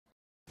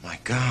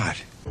God.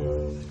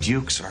 The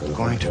Dukes are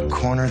going to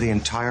corner the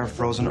entire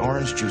frozen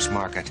orange juice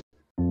market.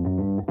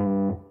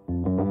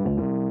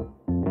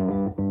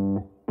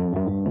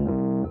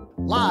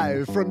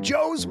 Live from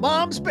Joe's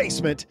mom's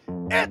basement,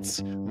 it's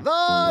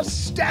the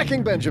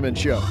Stacking Benjamin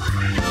Show.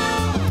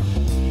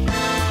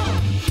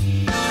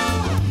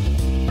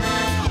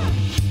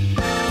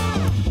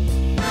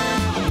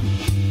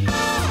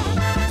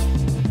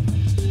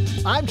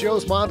 I'm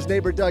Joe's mom's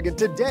neighbor, Doug, and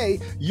today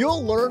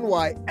you'll learn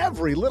why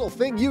every little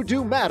thing you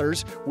do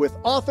matters with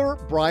author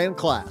Brian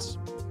Klaas.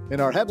 In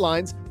our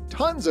headlines,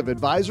 tons of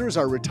advisors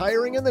are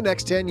retiring in the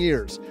next 10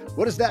 years.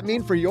 What does that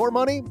mean for your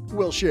money?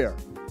 We'll share.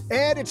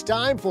 And it's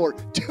time for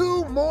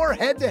 2 more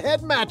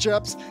head-to-head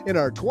matchups in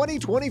our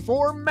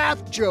 2024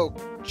 math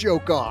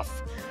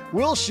joke-off.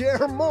 We'll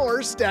share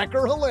more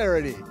stacker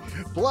hilarity.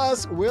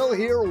 Plus, we'll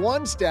hear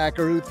one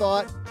stacker who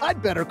thought,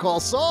 I'd better call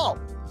Saul-Sehy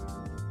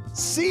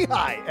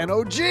and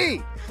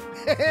OG.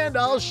 And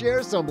I'll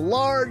share some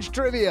large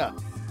trivia.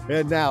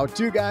 And now,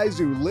 2 guys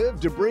who live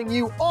to bring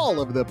you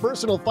all of the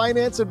personal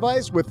finance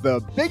advice with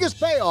the biggest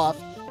payoff.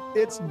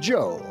 It's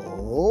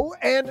Joe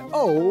and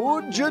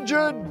O-G.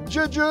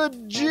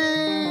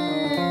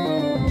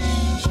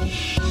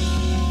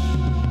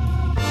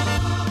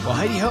 Well,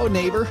 heidi-ho,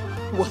 neighbor.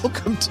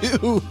 Welcome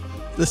to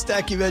the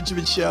Stacking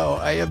Benjamin Show.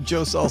 I am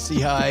Joe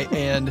Saul-Sehy,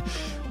 and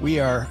we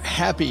are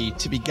happy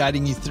to be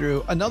guiding you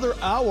through another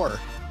hour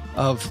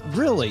of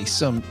really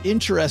some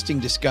interesting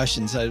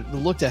discussions. I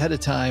looked ahead of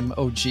time,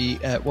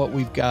 OG, at what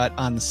we've got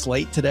on the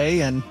slate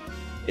today, and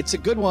it's a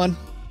good one,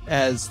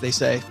 as they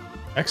say.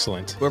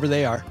 Excellent. Whoever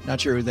they are.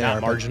 Not sure who they are.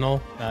 Not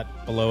marginal,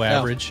 not below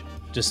average,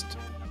 just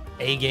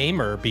A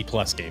game or B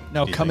plus game?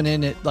 No, coming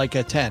in at like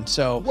a 10.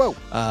 So whoa,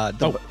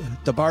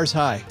 the bar's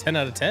high. 10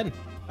 out of 10.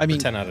 I mean,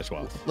 10 out of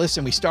 12.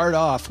 Listen, we start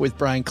off with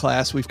Brian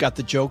Klaas. We've got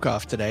the joke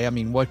off today. I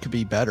mean, what could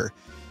be better?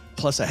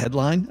 Plus a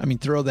headline. I mean,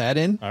 throw that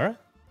in. All right.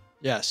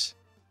 Yes.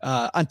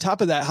 On top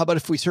of that, how about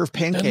if we serve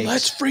pancakes? Then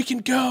let's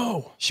freaking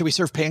go. Should we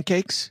serve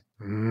pancakes?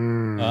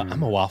 I'm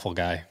a waffle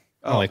guy.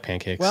 I like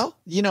pancakes. Well,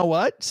 you know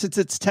what? Since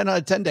it's 10 out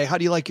of 10 day, how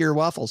do you like your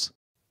waffles?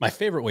 My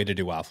favorite way to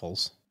do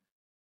waffles.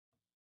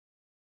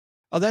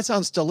 Oh, that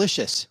sounds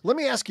delicious. Let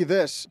me ask you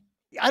this.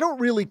 I don't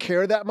really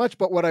care that much,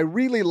 but what I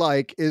really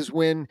like is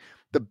when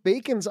the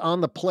bacon's on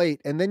the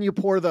plate and then you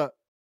pour the...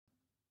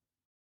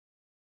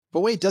 But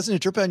wait, doesn't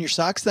it drip on your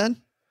socks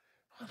then?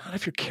 Well, not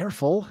if you're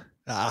careful.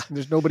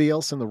 There's nobody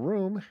else in the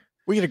room.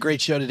 We got a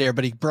great show today,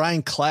 everybody.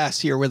 Brian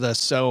Klaas here with us.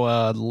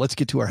 So let's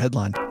get to our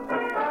headline.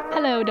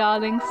 Hello,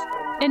 darlings.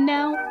 And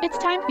now it's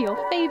time for your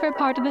favorite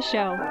part of the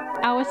show,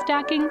 our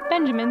Stacking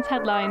Benjamin's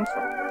headlines.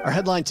 Our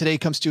headline today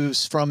comes to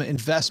us from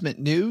Investment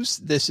News.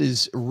 This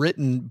is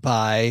written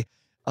by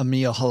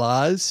Emil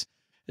Halaz.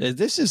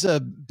 This is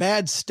a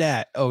bad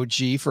stat,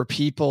 OG, for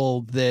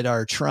people that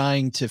are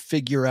trying to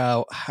figure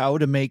out how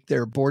to make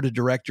their board of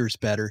directors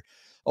better.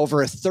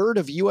 Over a third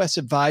of U.S.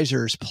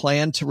 advisors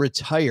plan to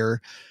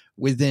retire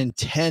within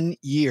 10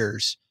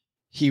 years,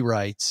 he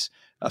writes.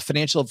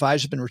 Financial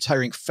advisors have been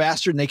retiring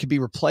faster than they can be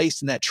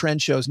replaced, and that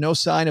trend shows no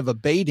sign of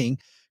abating,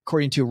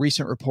 according to a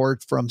recent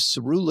report from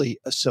Cerulli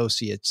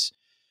Associates.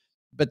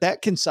 But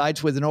that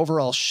coincides with an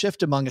overall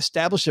shift among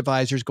established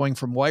advisors going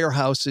from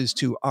wirehouses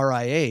to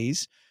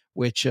RIAs,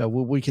 which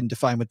we can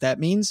define what that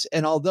means.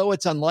 And although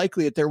it's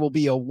unlikely that there will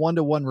be a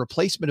one-to-one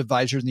replacement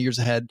advisor in the years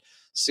ahead,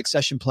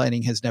 succession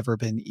planning has never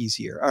been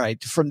easier. All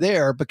right, from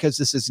there, because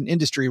this is an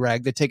industry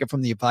rag, they take it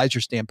from the advisor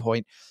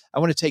standpoint. I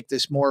want to take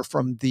this more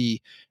from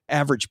the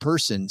average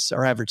person's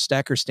or average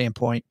stacker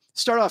standpoint.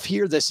 Start off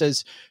here. This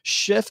says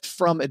shift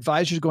from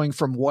advisors going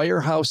from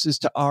wirehouses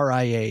to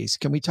RIAs.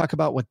 Can we talk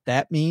about what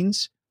that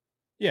means?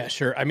 Yeah,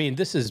 sure. I mean,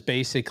 this is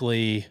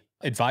basically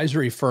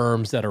advisory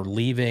firms that are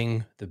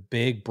leaving the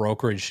big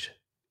brokerage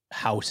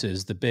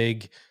houses, the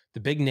big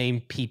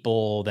name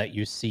people that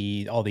you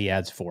see all the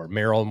ads for: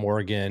 Merrill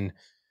Morgan,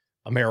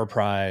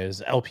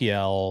 Ameriprise,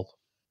 LPL,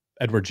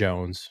 Edward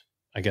Jones,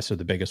 I guess are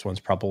the biggest ones,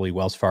 probably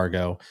Wells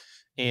Fargo,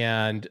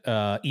 and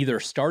either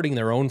starting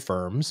their own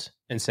firms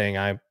and saying,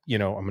 I'm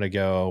going to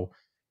go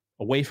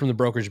away from the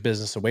brokerage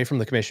business, away from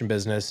the commission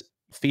business,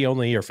 fee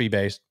only or fee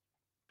based,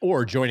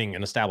 or joining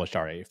an established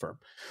RIA firm.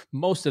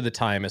 Most of the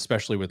time,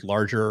 especially with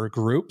larger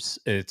groups,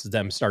 it's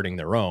them starting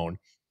their own,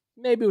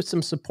 maybe with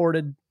some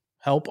supported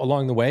help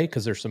along the way,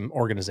 because there's some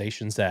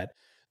organizations that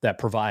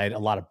provide a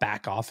lot of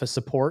back office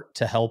support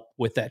to help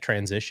with that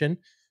transition.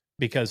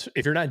 Because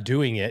if you're not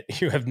doing it,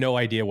 you have no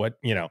idea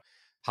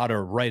how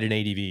to write an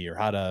ADV or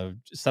how to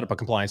set up a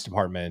compliance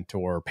department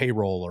or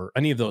payroll or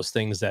any of those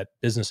things that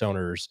business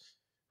owners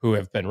who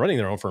have been running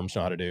their own firms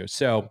know how to do.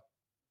 So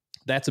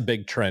that's a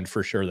big trend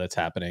for sure that's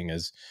happening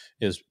is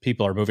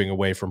people are moving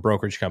away from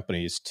brokerage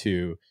companies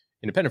to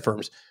independent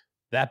firms.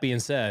 That being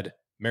said,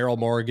 Merrill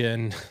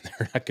Morgan,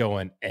 they're not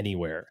going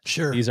anywhere.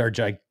 Sure. These are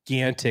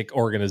gigantic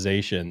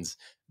organizations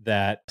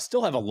that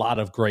still have a lot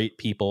of great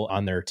people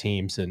on their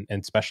teams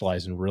and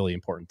specialize in really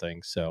important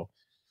things. So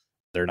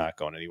they're not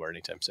going anywhere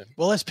anytime soon.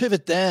 Well, let's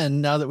pivot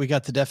then. Now that we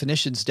got the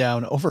definitions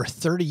down, over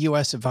 30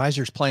 U.S.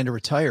 advisors plan to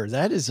retire.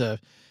 That is a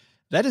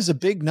That is a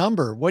big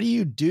number. What do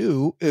you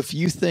do if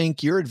you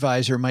think your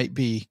advisor might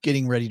be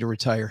getting ready to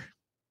retire?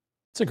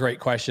 It's a great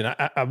question.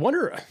 I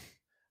wonder,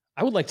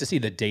 I would like to see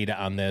the data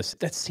on this.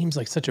 That seems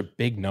like such a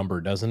big number,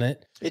 doesn't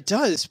it? It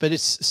does, but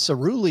it's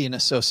Cerulli and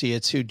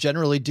Associates who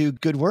generally do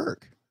good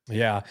work.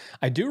 Yeah.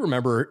 I do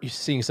remember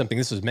seeing something,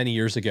 this was many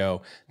years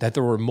ago, that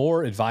there were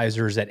more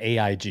advisors at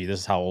AIG.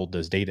 This is how old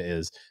this data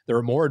is. There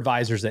were more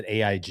advisors at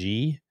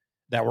AIG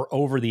that were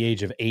over the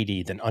age of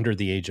 80 than under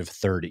the age of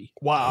 30.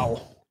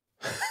 Wow.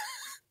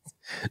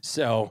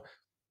 So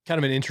kind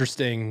of an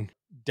interesting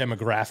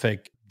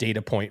demographic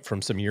data point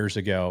from some years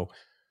ago.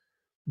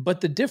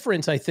 But the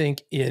difference, I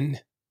think, in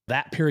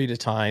that period of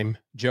time,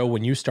 Joe,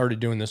 when you started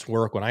doing this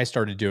work, when I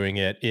started doing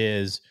it,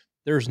 is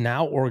there's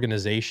now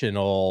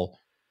organizational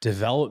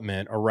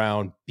development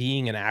around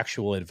being an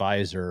actual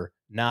advisor,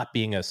 not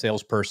being a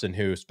salesperson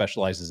who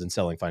specializes in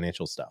selling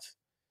financial stuff.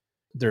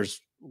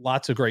 There's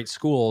lots of great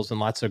schools and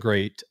lots of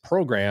great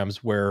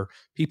programs where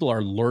people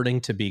are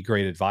learning to be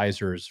great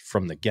advisors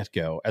from the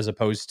get-go, as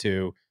opposed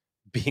to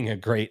being a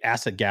great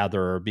asset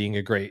gatherer, being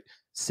a great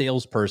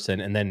salesperson,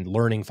 and then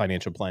learning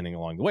financial planning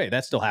along the way.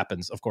 That still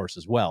happens, of course,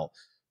 as well.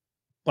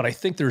 But I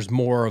think there's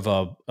more of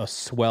a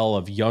swell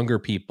of younger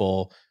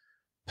people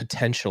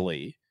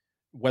potentially,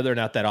 whether or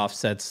not that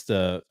offsets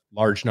the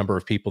large number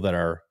of people that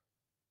are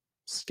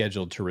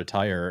scheduled to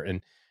retire.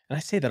 And I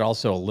say that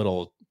also a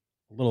little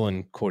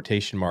in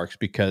quotation marks,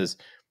 because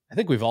I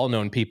think we've all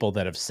known people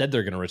that have said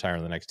they're going to retire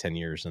in the next 10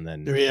 years and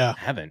then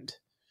haven't.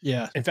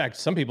 Yeah. In fact,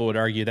 some people would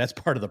argue that's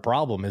part of the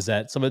problem, is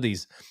that some of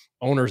these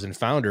owners and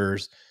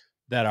founders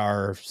that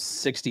are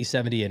 60,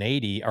 70, and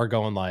 80 are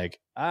going like,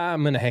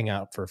 I'm going to hang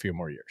out for a few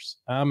more years.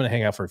 I'm going to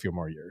hang out for a few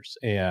more years,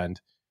 and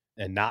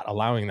not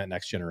allowing that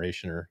next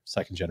generation or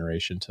second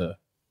generation to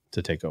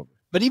take over.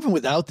 But even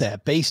without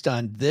that, based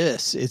on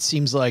this, it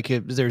seems like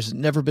there's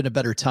never been a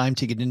better time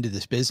to get into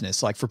this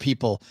business. Like for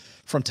people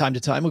from time to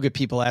time, we'll get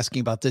people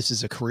asking about this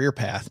as a career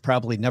path.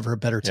 Probably never a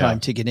better time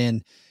to get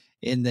in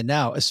the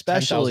now,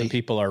 especially 10,000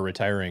 people are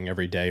retiring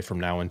every day from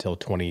now until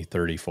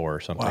 2034 or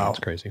something. Wow. It's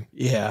crazy.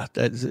 Yeah.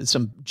 That's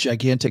some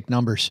gigantic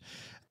numbers.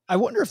 I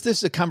wonder if this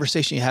is a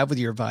conversation you have with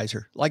your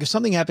advisor. Like if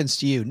something happens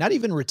to you, not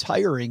even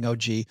retiring,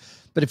 OG,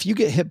 but if you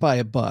get hit by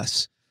a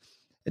bus.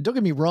 And don't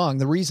get me wrong,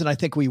 the reason I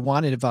think we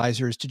want an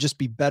advisor is to just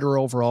be better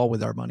overall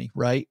with our money,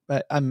 right?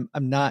 But I'm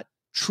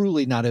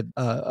truly not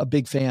a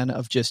big fan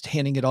of just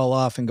handing it all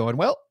off and going,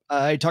 well,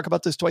 I talk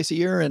about this twice a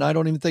year and I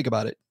don't even think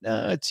about it.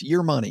 It's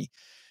your money.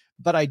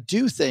 But I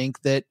do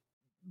think that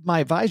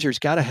my advisor's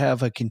got to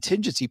have a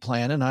contingency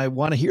plan, and I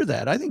want to hear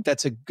that. I think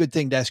that's a good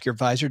thing to ask your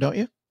advisor, don't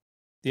you?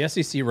 The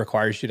SEC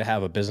requires you to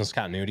have a business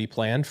continuity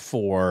plan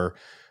for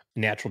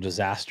natural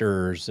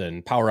disasters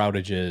and power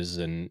outages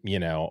and,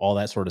 all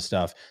that sort of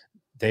stuff.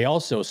 They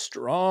also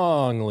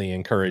strongly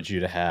encourage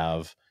you to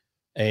have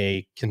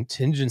a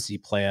contingency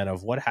plan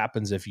of what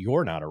happens if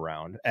you're not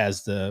around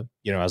as a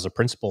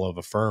principal of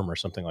a firm or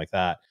something like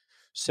that.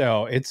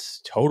 So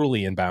it's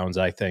totally in bounds,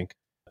 I think,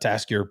 to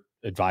ask your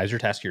advisor,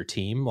 to ask your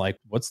team, like,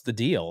 what's the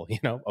deal?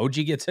 OG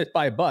gets hit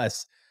by a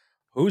bus.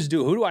 Who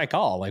do I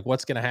call? Like,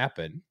 what's going to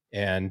happen?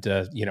 And,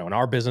 in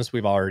our business,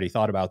 we've already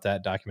thought about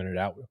that, documented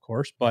out, of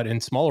course, but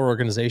in smaller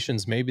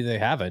organizations, maybe they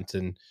haven't.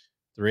 And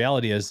the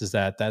reality is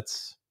that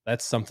that's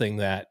something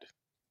that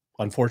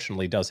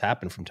unfortunately does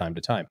happen from time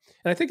to time.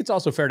 And I think it's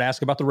also fair to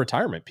ask about the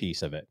retirement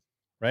piece of it,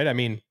 right? I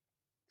mean,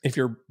 if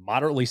you're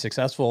moderately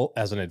successful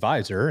as an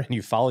advisor and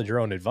you followed your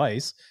own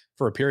advice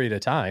for a period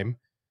of time,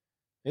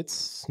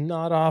 it's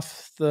not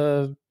off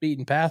the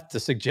beaten path to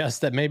suggest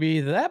that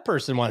maybe that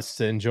person wants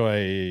to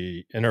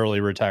enjoy an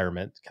early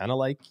retirement, kind of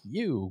like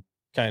you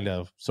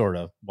sort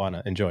of want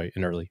to enjoy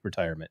an early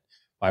retirement.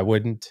 Why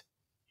wouldn't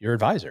your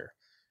advisor?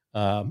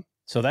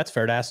 So that's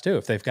fair to ask too,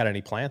 if they've got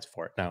any plans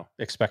for it. Now,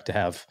 expect to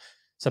have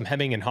some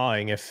hemming and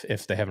hawing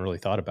if they haven't really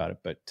thought about it,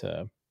 but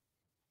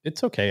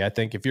it's okay. I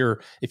think if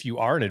you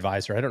are an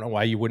advisor, I don't know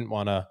why you wouldn't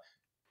want to,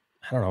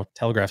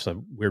 telegraph's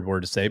a weird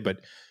word to say,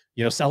 but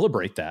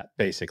celebrate that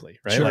basically,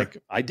 right? Sure. Like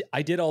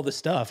I did all this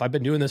stuff. I've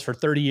been doing this for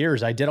 30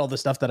 years. I did all the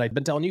stuff that I've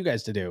been telling you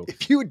guys to do.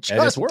 If you had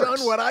just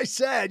done what I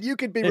said, you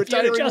could be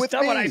retiring with me. If you had just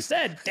done what I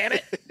said, damn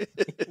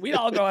it. We'd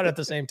all go out at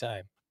the same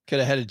time. Could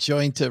have had a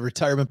joint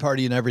retirement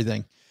party and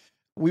everything.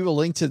 We will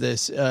link to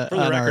this. For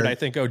the record, I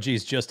think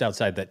OG's just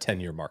outside that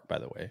 10-year mark, by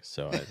the way.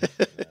 So I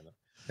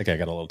think I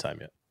got a little time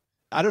yet.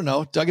 I don't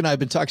know. Doug and I have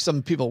been talking to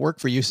some people who work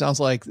for you. Sounds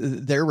like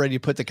they're ready to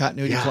put the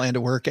continuity plan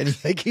to work.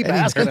 They keep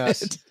asking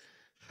us.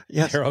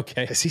 Yes. You're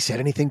okay. Has he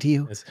said anything to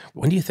you?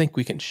 When do you think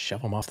we can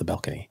shove him off the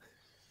balcony?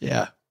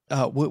 Yeah.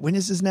 When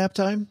is his nap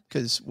time?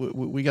 Because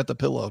we got the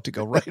pillow to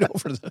go right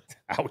over the...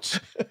 Ouch.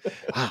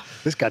 Wow,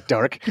 this got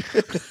dark.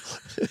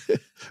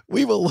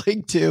 We will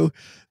link to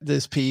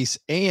this piece,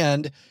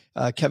 and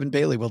Kevin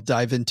Bailey will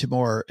dive into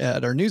more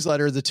at our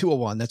newsletter, the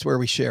 201. That's where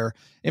we share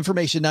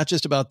information, not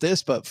just about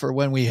this, but for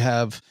when we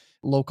have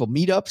local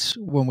meetups,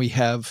 when we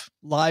have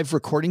live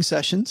recording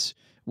sessions,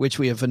 which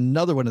we have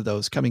another one of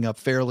those coming up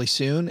fairly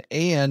soon.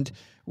 And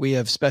we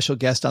have special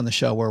guests on the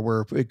show where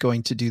we're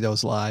going to do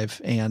those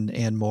live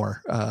and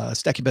more.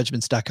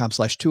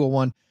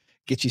 StackingBenjamins.com/201.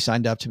 get you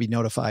signed up to be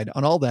notified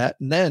on all that,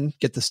 and then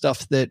get the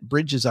stuff that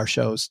bridges our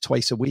shows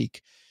twice a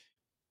week.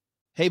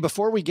 Hey,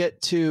 before we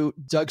get to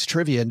Doug's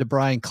trivia and to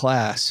Brian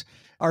Klaas,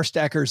 our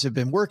stackers have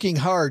been working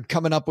hard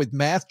coming up with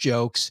math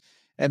jokes.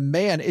 And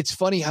man, it's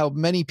funny how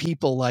many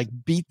people like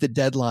beat the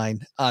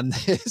deadline on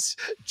this,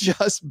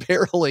 just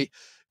barely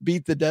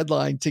beat the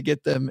deadline to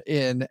get them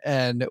in.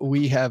 And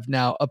we have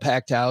now a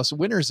packed house.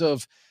 Winners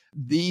of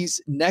these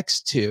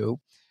next two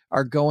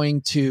are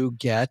going to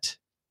get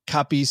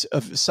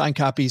signed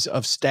copies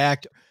of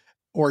Stacked,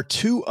 or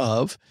two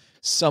of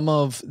some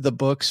of the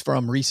books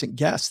from recent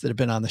guests that have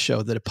been on the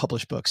show that have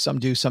published books. Some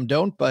do, some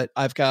don't, but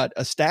I've got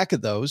a stack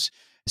of those.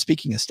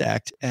 Speaking of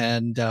Stacked,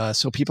 and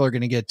so people are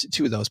going to get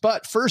two of those.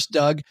 But first,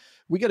 Doug,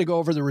 we got to go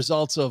over the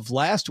results of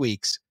last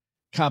week's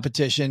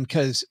competition,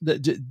 because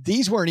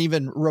these weren't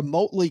even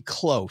remotely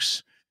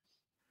close,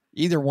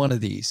 either one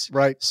of these.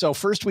 Right. So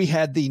first we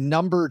had the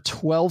number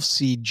 12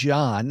 seed,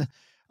 John,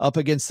 up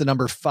against the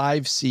number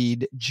 5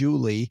 seed,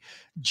 Julie.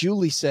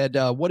 Julie said,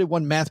 what did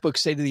one math book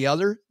say to the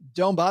other?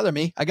 Don't bother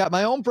me. I got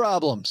my own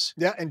problems.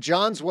 Yeah, and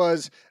John's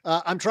was,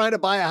 I'm trying to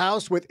buy a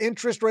house with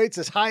interest rates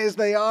as high as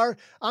they are.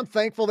 I'm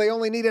thankful they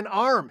only need an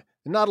arm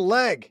and not a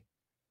leg.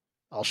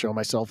 I'll show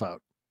myself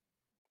out.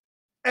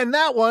 And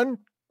that one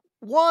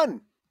won.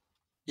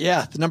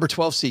 Yeah, the number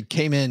 12 seed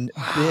came in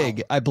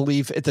big. I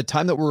believe at the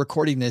time that we're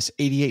recording this,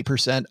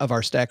 88% of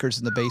our stackers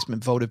in the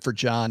basement voted for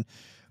John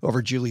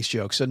over Julie's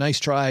joke. So nice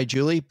try,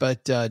 Julie.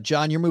 But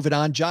John, you're moving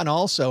on. John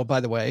also, by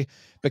the way,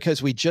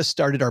 because we just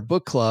started our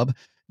book club,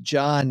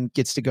 John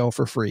gets to go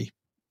for free.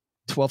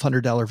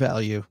 $1,200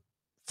 value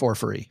for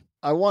free.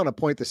 I want to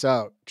point this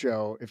out,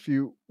 Joe.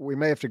 We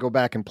may have to go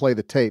back and play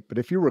the tape, but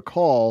if you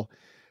recall,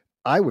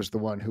 I was the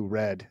one who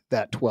read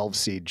that 12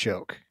 seed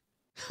joke.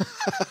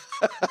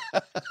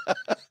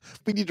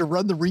 We need to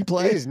run the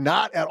replay. It is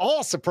not at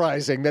all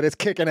surprising that it's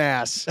kicking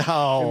ass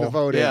in the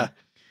voting. Yeah.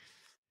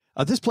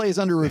 This play is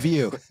under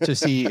review to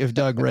see if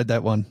Doug read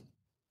that one.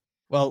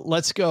 Well,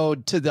 let's go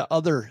to the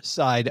other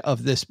side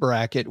of this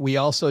bracket. We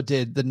also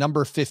did the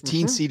number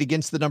 15 seed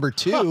against the number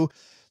 2.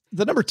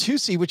 The number 2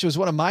 seed, which was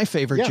one of my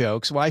favorite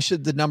jokes. Why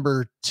should the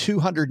number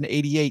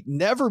 288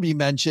 never be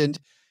mentioned?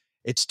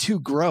 It's too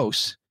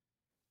gross.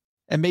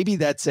 And maybe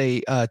that's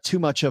too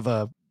much of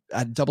a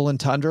double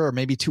entendre, or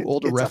maybe too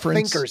old a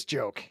reference. It's a thinker's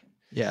joke.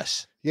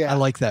 Yes. Yeah. I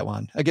like that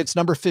one. Against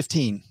number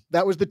 15.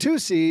 That was the 2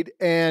 seed,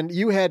 and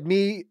you had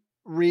me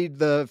read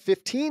the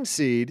 15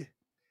 seed.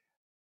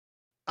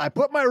 I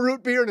put my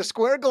root beer in a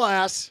square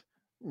glass.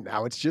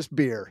 Now it's just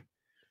beer.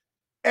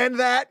 And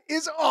that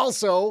is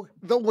also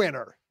the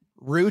winner.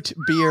 Root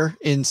beer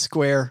in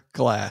square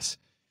glass.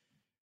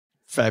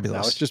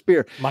 Fabulous. Now it's just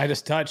beer.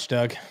 Midas touch,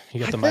 Doug. You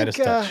got the Midas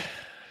touch.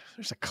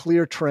 There's a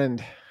clear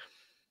trend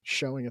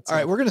showing itself. All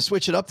right, we're going to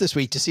switch it up this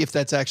week to see if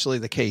that's actually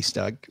the case,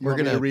 Doug. We're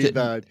going to read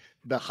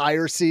the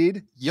higher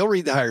seed. You'll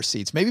read the higher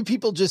seeds. Maybe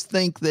people just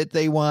think that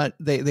they want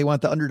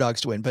the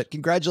underdogs to win. But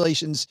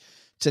congratulations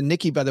to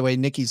Nikki, by the way.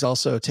 Nikki's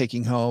also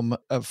taking home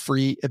a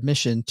free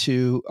admission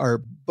to our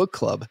book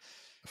club.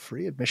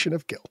 Free admission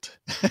of guilt.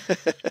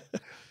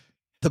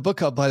 The book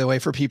club, by the way,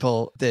 for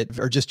people that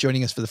are just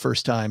joining us for the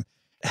first time,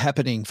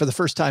 happening for the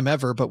first time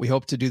ever, but we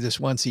hope to do this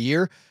once a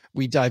year.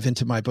 We dive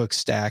into my book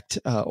Stacked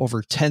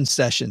over 10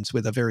 sessions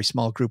with a very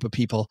small group of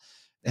people,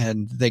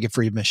 and they get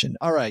free admission.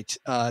 All right.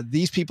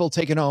 These people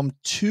taking home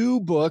 2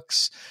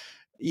 books,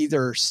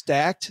 either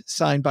Stacked,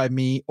 signed by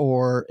me,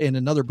 or in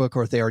another book,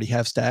 or if they already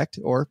have Stacked,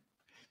 or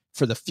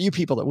for the few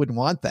people that wouldn't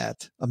want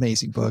that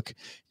amazing book,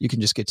 you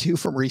can just get 2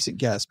 from recent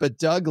guests. But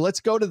Doug,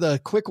 let's go to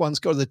the quick ones.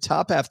 Go to the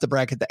top half of the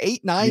bracket, the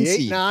 8-9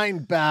 seed.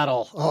 8-9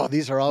 battle. Oh,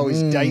 these are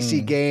always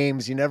dicey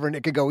games.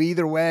 It could go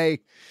either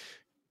way.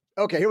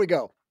 Okay, here we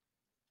go.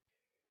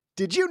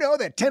 Did you know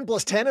that 10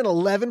 plus 10 and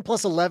 11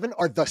 plus 11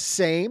 are the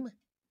same?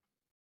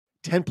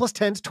 10 plus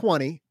 10 is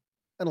 20,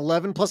 and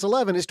 11 plus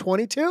 11 is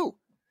 22.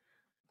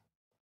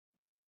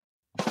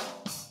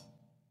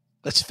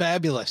 That's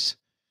fabulous.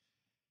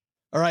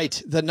 All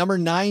right, the number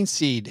 9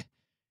 seed.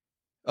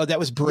 Oh, that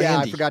was Brandy. Yeah,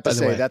 I forgot to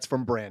say that's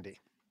from Brandy.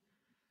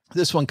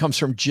 This one comes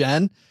from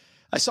Jen.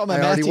 I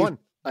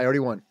already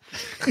won.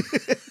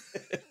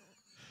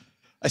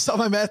 I saw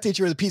my math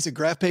teacher with a piece of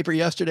graph paper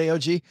yesterday,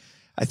 OG.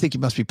 I think he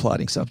must be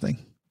plotting something.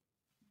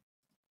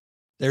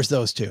 There's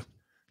those 2.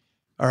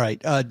 All right,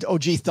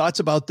 OG, thoughts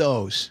about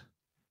those?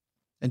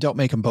 And don't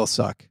make them both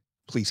suck.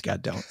 Please,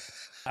 God, don't.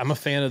 I'm a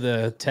fan of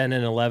the 10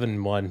 and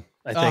 11 one.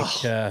 I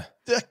think.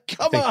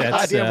 Come on,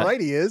 goddamn right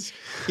he is.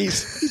 He's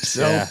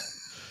so. Yeah,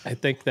 I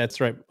think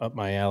that's right up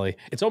my alley.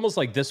 It's almost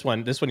like this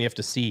one. This one you have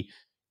to see.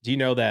 Do you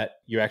know that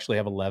you actually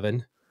have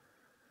 11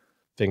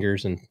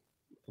 fingers and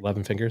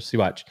 11 fingers? See,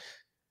 watch.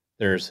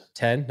 There's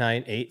 10,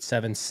 9, 8,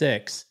 7,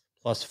 6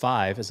 plus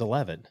 5 is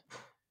 11.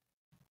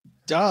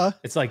 Duh.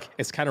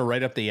 It's kind of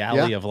right up the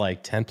alley of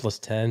like 10 plus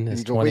 10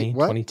 is 20,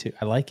 22.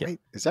 I like it. Wait,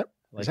 is that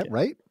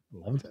right?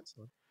 11.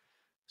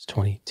 It's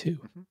 22.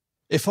 Mm-hmm.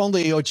 If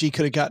only OG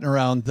could have gotten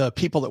around the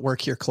people that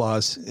work here,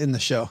 Klaas, in the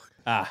show.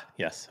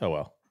 Yes. Oh,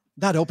 well.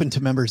 Not open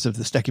to members of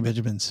the Stacking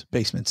Benjamins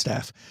basement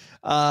staff.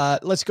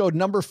 Let's go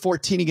number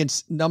 14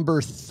 against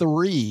number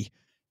 3.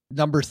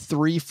 Number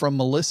 3 from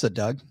Melissa,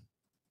 Doug.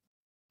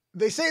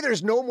 They say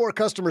there's no more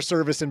customer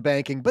service in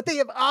banking, but they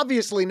have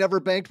obviously never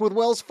banked with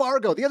Wells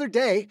Fargo. The other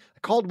day, I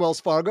called Wells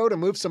Fargo to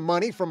move some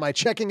money from my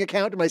checking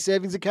account to my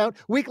savings account.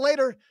 A week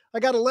later, I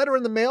got a letter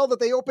in the mail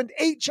that they opened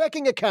 8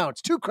 checking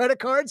accounts, 2 credit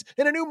cards,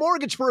 and a new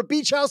mortgage for a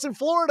beach house in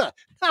Florida.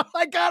 Now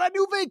I got a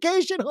new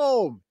vacation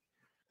home.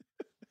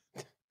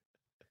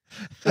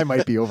 I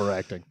might be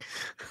overacting.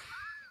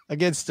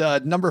 Against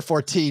number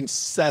 14,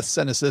 Seth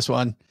sent us this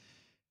one.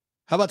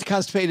 How about the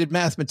constipated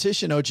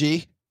mathematician,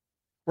 OG?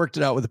 Worked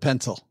it out with a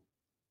pencil.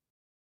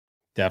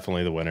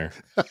 Definitely the winner.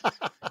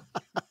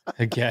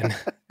 Again,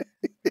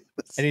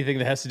 anything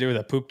that has to do with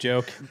a poop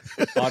joke,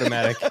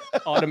 automatic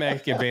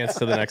advance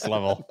to the next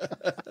level.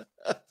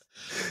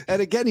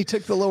 And again, he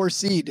took the lower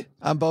seed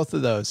on both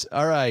of those.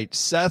 All right,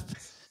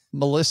 Seth,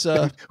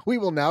 Melissa. We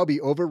will now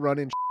be overrun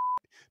in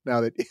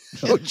now that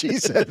OG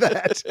said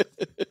that.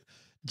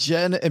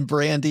 Jen and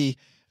Brandy,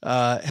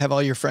 have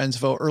all your friends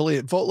vote early.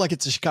 Vote like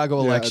it's a Chicago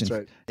election. That's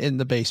right. In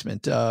the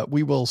basement.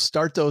 We will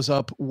start those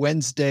up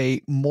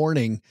Wednesday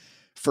morning,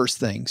 first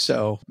thing.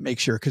 So make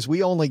sure, because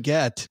we only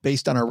get,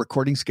 based on our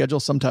recording schedule,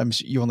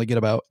 sometimes you only get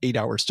about 8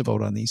 hours to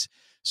vote on these.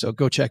 So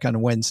go check on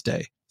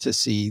Wednesday to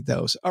see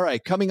those. All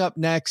right, coming up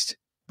next,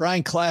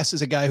 Brian Klaas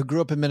is a guy who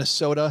grew up in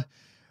Minnesota,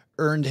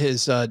 earned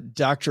his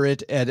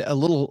doctorate at a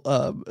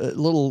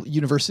little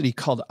university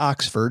called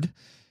Oxford.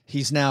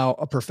 He's now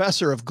a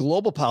professor of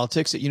global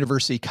politics at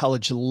University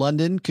College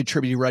London,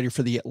 contributing writer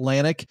for The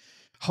Atlantic,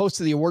 host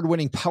of the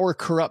award-winning Power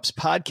Corrupts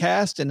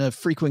podcast, and a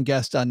frequent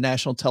guest on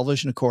national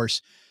television, of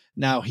course.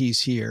 Now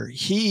he's here.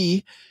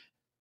 He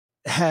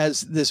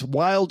has this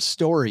wild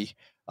story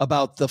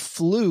about the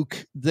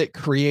fluke that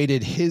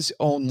created his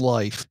own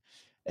life.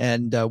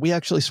 And we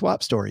actually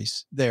swap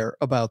stories there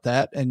about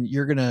that. And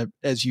you're going to,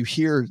 as you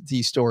hear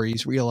these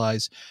stories,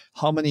 realize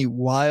how many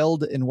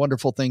wild and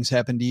wonderful things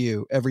happen to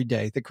you every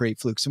day that create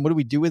flukes. And what do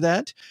we do with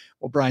that?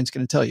 Well, Brian's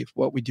going to tell you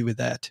what we do with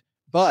that.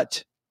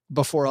 But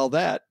before all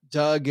that,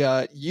 Doug,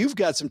 you've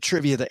got some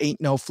trivia that ain't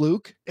no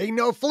fluke. Ain't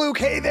no fluke.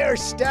 Hey there,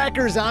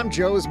 stackers. I'm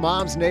Joe's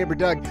mom's neighbor,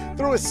 Doug.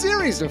 Through a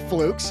series of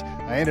flukes,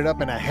 I ended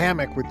up in a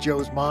hammock with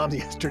Joe's mom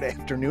yesterday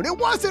afternoon. It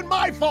wasn't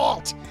my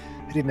fault.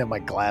 I didn't have my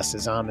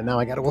glasses on, and now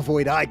I got to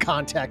avoid eye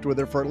contact with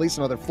her for at least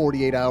another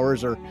 48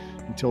 hours or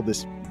until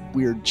this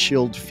weird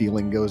chilled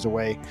feeling goes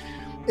away.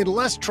 In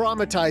less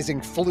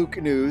traumatizing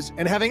fluke news,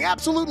 and having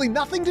absolutely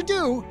nothing to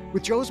do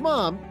with Joe's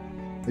mom,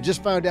 I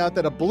just found out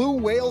that a blue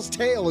whale's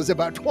tail is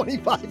about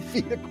 25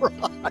 feet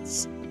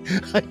across.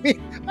 I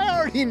mean, I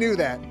already knew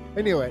that.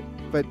 I knew it,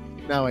 but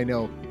now I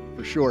know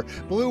for sure.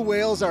 Blue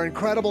whales are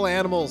incredible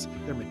animals.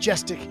 They're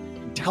majestic,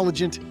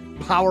 intelligent,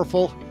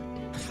 powerful.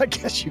 I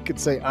guess you could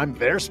say I'm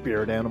their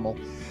spirit animal.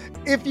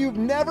 If you've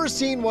never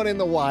seen one in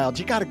the wild,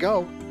 you gotta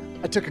go.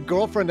 I took a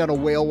girlfriend on a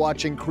whale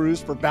watching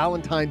cruise for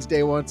Valentine's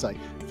Day once. I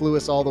flew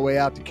us all the way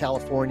out to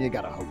California,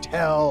 got a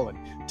hotel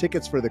and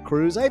tickets for the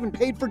cruise. I even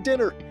paid for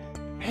dinner.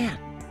 Man,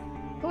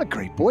 I'm a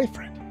great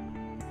boyfriend.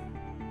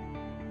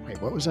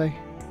 Wait, what was I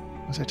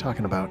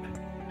talking about?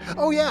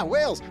 Oh yeah,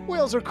 whales.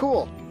 Whales are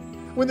cool.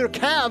 When their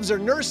calves are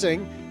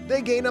nursing,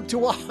 they gain up to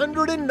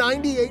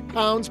 198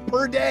 pounds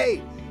per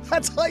day.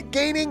 That's like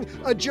gaining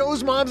a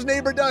Joe's mom's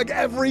neighbor Doug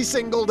every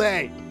single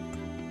day.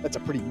 That's a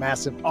pretty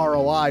massive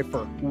ROI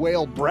for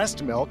whale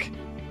breast milk.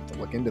 To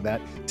look into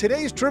that.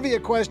 Today's trivia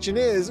question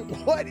is,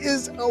 what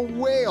is a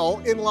whale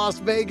in Las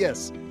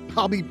Vegas?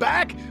 I'll be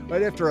back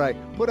right after I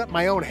put up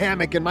my own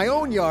hammock in my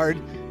own yard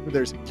where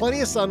there's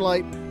plenty of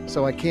sunlight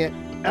so I can't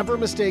ever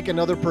mistake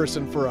another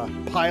person for a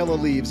pile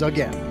of leaves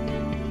again.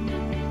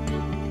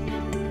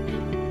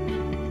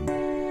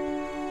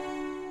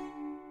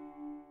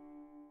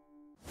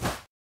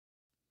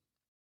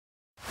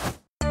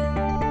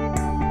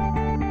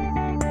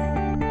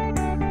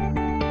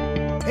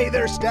 Hey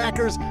there,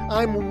 stackers.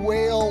 I'm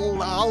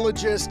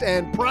whaleologist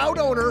and proud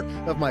owner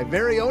of my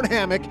very own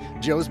hammock,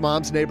 Joe's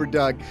mom's neighbor,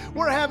 Doug.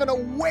 We're having a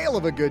whale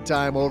of a good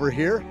time over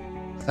here.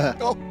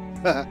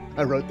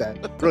 I wrote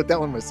that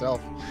one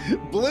myself.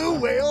 Blue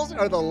whales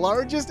are the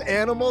largest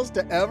animals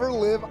to ever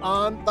live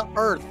on the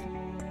earth,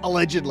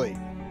 allegedly.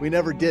 We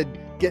never did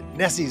get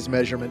Nessie's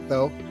measurement,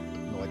 though,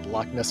 like the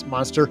Loch Ness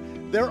Monster.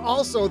 They're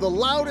also the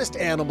loudest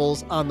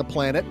animals on the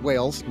planet,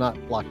 whales, not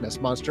Loch Ness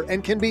Monster,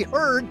 and can be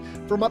heard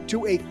from up to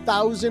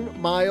 1,000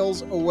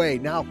 miles away.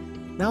 Now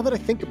that I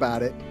think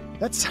about it,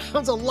 that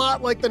sounds a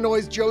lot like the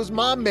noise Joe's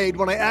mom made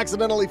when I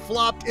accidentally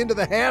flopped into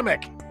the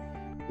hammock.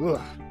 Ugh.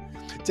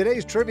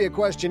 Today's trivia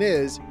question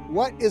is,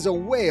 what is a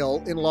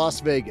whale in Las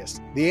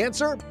Vegas? The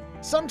answer?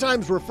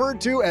 Sometimes referred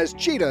to as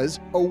cheetahs,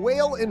 a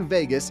whale in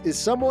Vegas is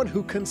someone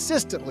who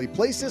consistently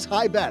places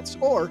high bets,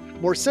 or,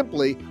 more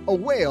simply, a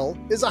whale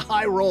is a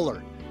high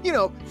roller. You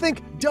know,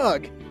 think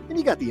Doug, and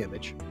you got the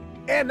image.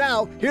 And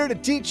now, here to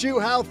teach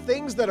you how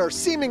things that are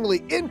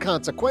seemingly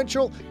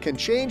inconsequential can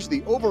change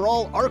the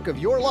overall arc of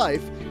your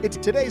life, it's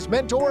today's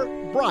mentor,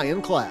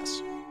 Brian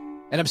Klaas.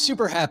 And I'm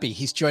super happy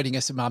he's joining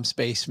us in Mom's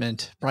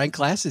Basement. Brian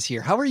Klaas is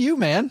here. How are you,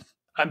 man?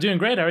 I'm doing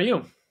great. How are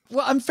you?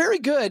 Well, I'm very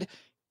good.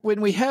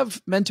 When we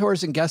have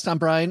mentors and guests on,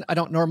 Brian, I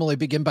don't normally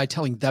begin by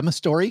telling them a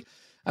story.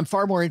 I'm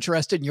far more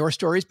interested in your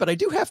stories, but I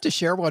do have to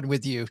share one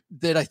with you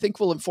that I think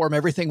will inform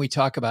everything we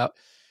talk about.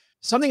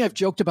 Something I've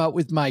joked about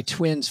with my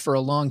twins for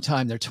a long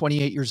time, they're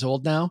 28 years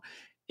old now,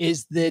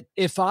 is that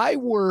if I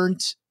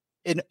weren't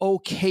an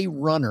okay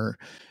runner,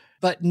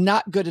 but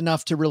not good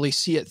enough to really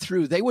see it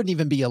through, they wouldn't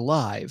even be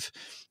alive.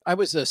 I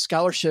was a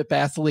scholarship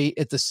athlete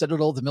at the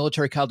Citadel, the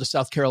military college of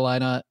South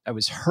Carolina. I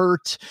was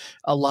hurt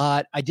a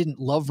lot. I didn't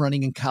love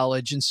running in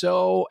college. And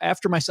so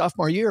after my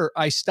sophomore year,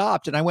 I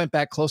stopped and I went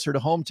back closer to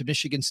home to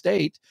Michigan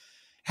State.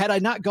 Had I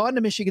not gone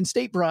to Michigan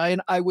State,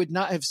 Brian, I would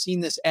not have seen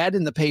this ad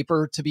in the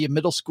paper to be a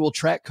middle school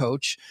track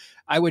coach.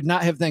 I would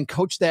not have then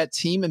coached that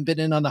team and been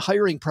in on the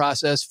hiring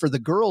process for the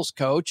girls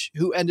coach,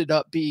 who ended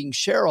up being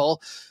Cheryl,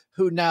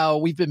 who now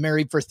we've been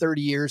married for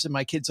 30 years and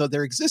my kids owe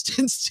their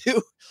existence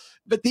to.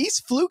 But these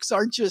flukes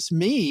aren't just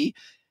me.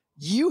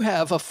 You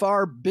have a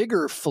far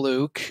bigger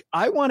fluke.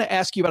 I want to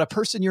ask you about a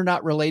person you're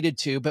not related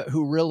to, but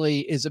who really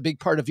is a big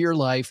part of your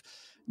life,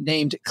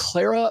 named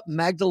Clara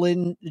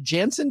Magdalene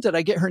Jansen. Did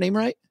I get her name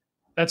right?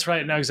 That's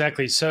right. No,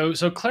 exactly. So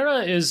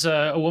Clara is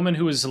a woman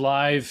who was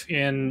alive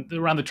in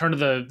around the turn of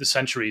the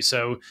century.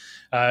 So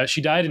she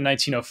died in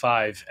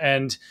 1905,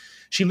 and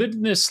she lived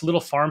in this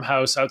little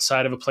farmhouse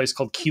outside of a place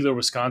called Keeler,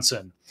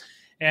 Wisconsin,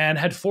 and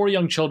had 4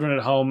 young children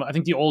at home. I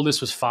think the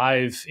oldest was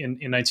 5 in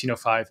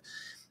 1905.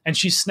 And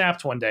she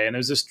snapped one day. And it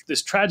was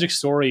this tragic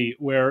story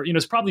where,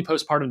 it's probably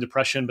postpartum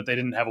depression, but they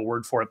didn't have a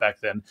word for it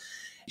back then.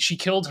 She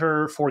killed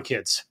her 4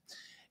 kids.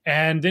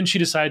 And then she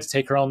decided to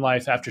take her own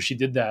life after she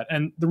did that.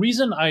 And the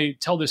reason I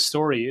tell this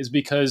story is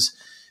because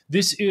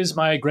this is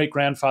my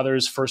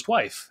great-grandfather's first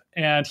wife.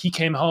 And he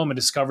came home and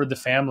discovered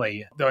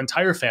the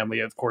entire family,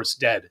 of course,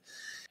 dead.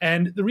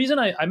 And the reason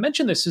I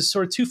mention this is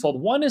sort of twofold.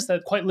 One is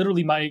that quite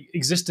literally my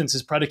existence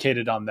is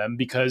predicated on them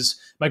because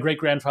my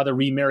great-grandfather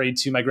remarried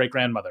to my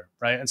great-grandmother,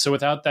 right? And so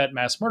without that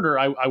mass murder,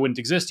 I wouldn't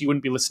exist. You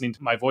wouldn't be listening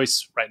to my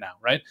voice right now,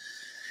 right?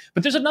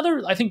 But there's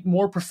another, I think,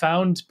 more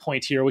profound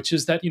point here, which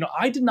is that,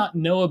 I did not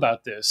know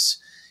about this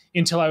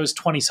until I was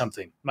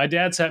 20-something. My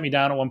dad sat me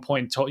down at one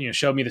point and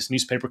showed me this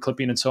newspaper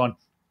clipping and so on.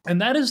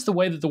 And that is the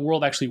way that the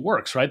world actually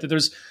works, right? That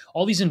there's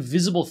all these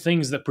invisible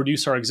things that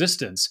produce our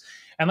existence.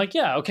 And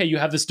you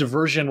have this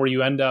diversion where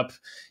you end up,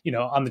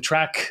 on the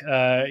track,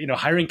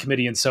 hiring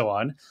committee and so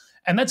on.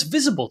 And that's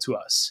visible to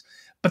us.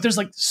 But there's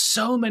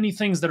so many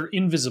things that are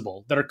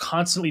invisible, that are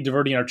constantly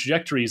diverting our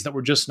trajectories that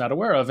we're just not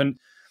aware of. And,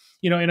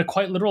 in a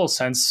quite literal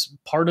sense,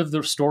 part of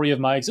the story of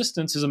my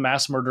existence is a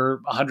mass murder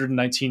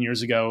 119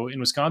 years ago in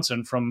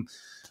Wisconsin from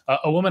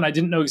a woman I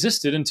didn't know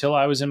existed until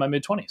I was in my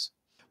mid-20s.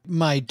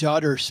 My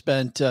daughter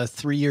spent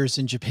 3 years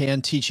in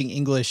Japan teaching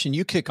English, and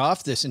you kick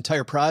off this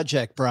entire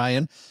project,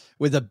 Brian,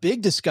 with a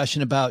big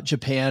discussion about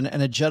Japan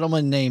and a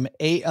gentleman named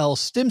A.L.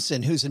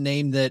 Stimson, who's a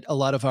name that a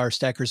lot of our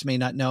stackers may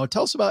not know.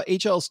 Tell us about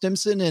H.L.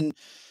 Stimson and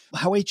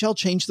how H.L.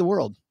 changed the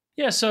world.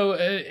 Yeah, so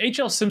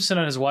H.L. Stimson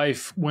and his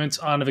wife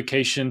went on a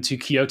vacation to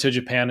Kyoto,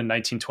 Japan in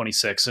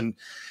 1926. And,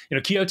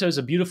 Kyoto is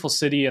a beautiful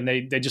city, and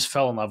they just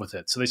fell in love with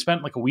it. So they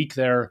spent a week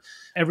there.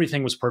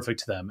 Everything was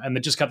perfect to them. And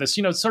they just got this,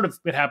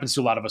 it happens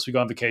to a lot of us. We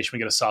go on vacation, we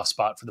get a soft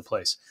spot for the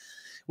place.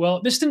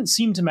 Well, this didn't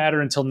seem to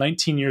matter until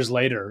 19 years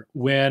later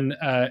when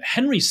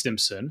Henry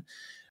Stimson,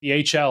 the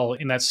HL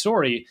in that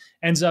story,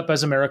 ends up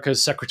as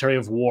America's Secretary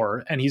of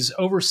War, and he's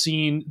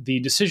overseeing the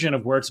decision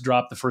of where to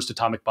drop the first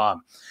atomic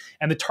bomb.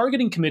 And the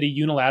targeting committee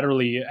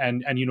unilaterally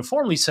and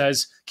uniformly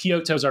says,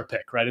 Kyoto's our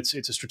pick, right? It's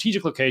a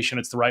strategic location.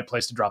 It's the right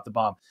place to drop the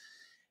bomb.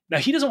 Now,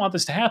 he doesn't want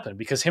this to happen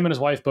because him and his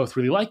wife both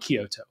really like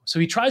Kyoto. So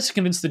he tries to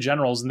convince the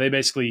generals, and they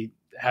basically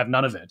have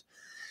none of it.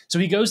 So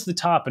he goes to the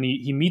top, and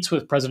he meets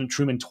with President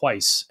Truman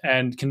twice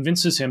and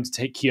convinces him to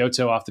take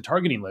Kyoto off the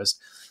targeting list.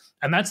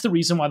 And that's the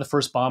reason why the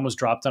first bomb was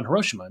dropped on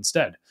Hiroshima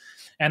instead.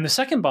 And the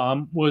second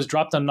bomb was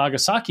dropped on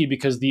Nagasaki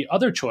because the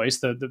other choice,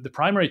 the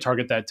primary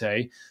target that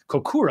day,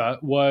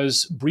 Kokura,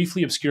 was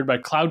briefly obscured by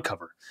cloud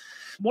cover.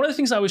 One of the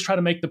things I always try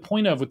to make the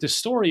point of with this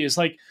story is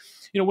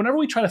whenever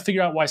we try to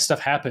figure out why stuff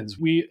happens,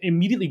 we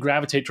immediately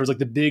gravitate towards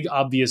the big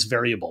obvious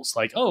variables.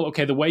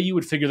 The way you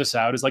would figure this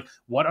out is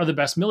what are the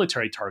best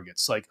military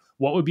targets?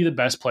 What would be the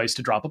best place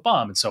to drop a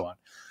bomb and so on.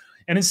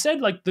 And instead,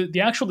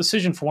 the actual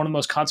decision for one of the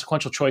most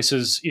consequential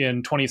choices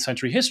in 20th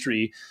century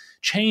history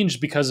changed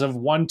because of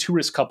one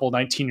tourist couple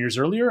 19 years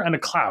earlier and a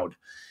cloud.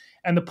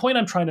 And the point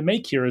I'm trying to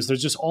make here is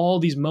there's just all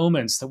these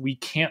moments that we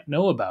can't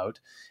know about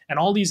and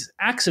all these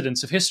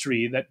accidents of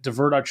history that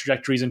divert our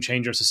trajectories and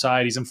change our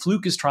societies. And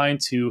Fluke is trying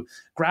to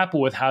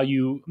grapple with how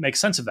you make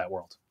sense of that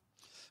world.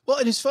 Well,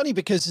 it is funny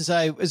because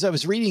as I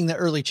was reading the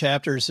early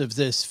chapters of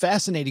this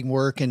fascinating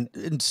work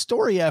and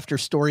story after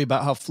story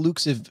about how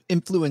flukes have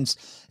influenced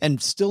and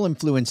still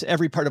influence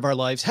every part of our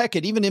lives. Heck,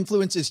 it even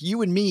influences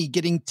you and me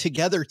getting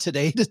together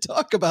today to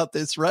talk about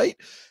this, right?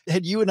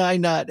 Had you and I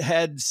not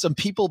had some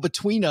people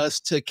between us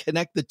to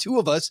connect the two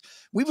of us,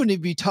 we wouldn't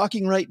even be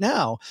talking right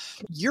now.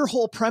 Your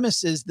whole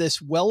premise is this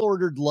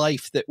well-ordered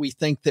life that we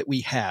think that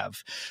we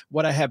have.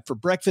 What I have for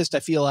breakfast,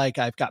 I feel like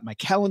I've got my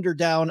calendar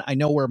down. I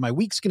know where my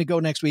week's going to go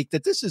next week,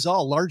 that this this is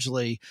all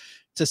largely,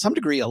 to some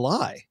degree, a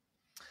lie.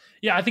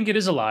 Yeah, I think it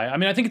is a lie. I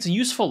mean, I think it's a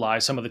useful lie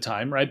some of the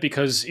time, right?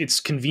 Because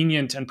it's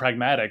convenient and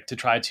pragmatic to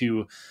try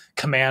to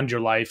command your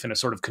life in a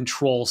sort of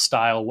control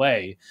style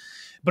way.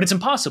 But it's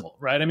impossible,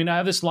 right? I mean, I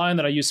have this line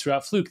that I use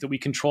throughout Fluke that we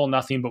control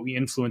nothing, but we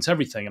influence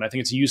everything. And I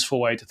think it's a useful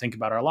way to think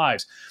about our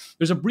lives.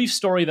 There's a brief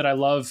story that I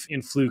love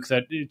in Fluke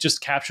that it just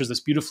captures this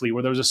beautifully,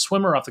 where there was a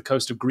swimmer off the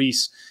coast of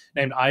Greece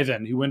named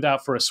Ivan who went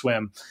out for a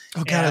swim.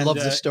 Oh, God, I love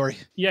this story.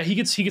 Yeah, he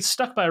gets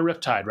stuck by a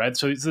riptide, right?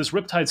 So this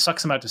riptide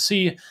sucks him out to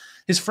sea.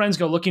 His friends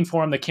go looking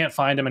for him. They can't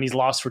find him, and he's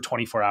lost for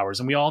 24 hours.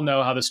 And we all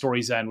know how the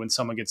stories end when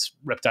someone gets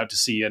ripped out to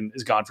sea and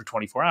is gone for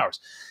 24 hours.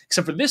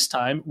 Except for this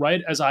time,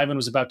 right as Ivan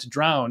was about to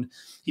drown,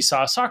 he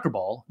saw a soccer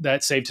ball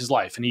that saved his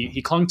life, and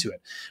he clung to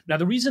it. Now,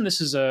 the reason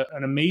this is an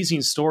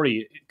amazing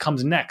story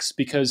comes next,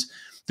 because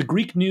the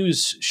Greek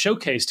news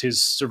showcased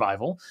his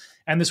survival.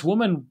 And this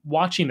woman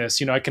watching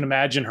this, I can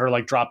imagine her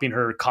like dropping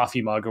her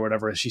coffee mug or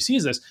whatever as she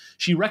sees this.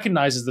 She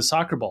recognizes the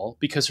soccer ball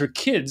because her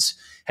kids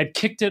had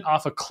kicked it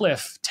off a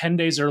cliff 10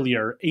 days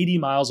earlier, 80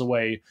 miles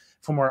away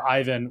from where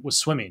Ivan was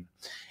swimming.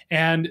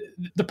 And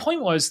the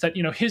point was that,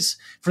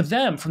 for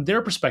them, from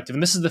their perspective,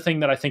 and this is the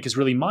thing that I think is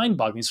really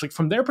mind-boggling, it's like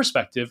from their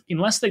perspective,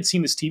 unless they'd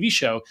seen this TV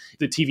show,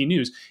 the TV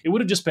news, it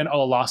would have just been,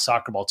 oh, a lost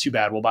soccer ball, too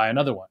bad, we'll buy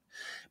another one.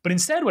 But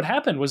instead what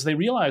happened was they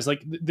realized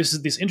like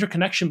this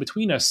interconnection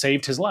between us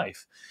saved his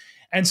life.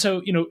 And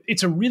so,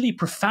 it's a really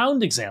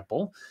profound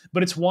example,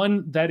 but it's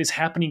one that is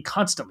happening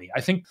constantly. I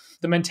think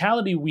the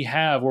mentality we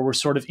have where we're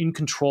sort of in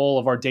control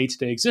of our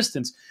day-to-day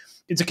existence,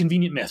 it's a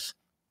convenient myth.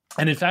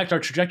 And in fact, our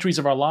trajectories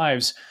of our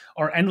lives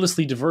are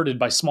endlessly diverted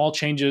by small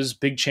changes,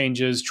 big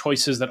changes,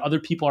 choices that other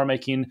people are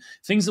making,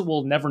 things that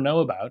we'll never know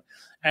about.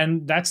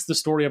 And that's the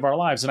story of our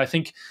lives. And I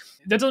think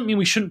that doesn't mean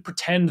we shouldn't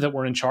pretend that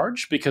we're in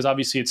charge, because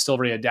obviously it's still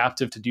very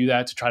adaptive to do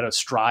that, to try to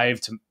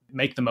strive to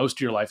make the most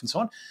of your life and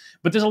so on.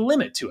 But there's a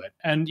limit to it.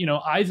 And,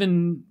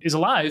 Ivan is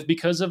alive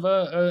because of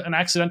an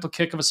accidental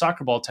kick of a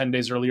soccer ball 10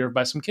 days earlier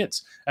by some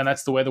kids. And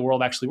that's the way the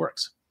world actually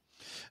works.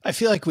 I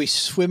feel like we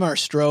swim our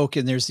stroke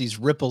and there's these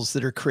ripples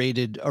that are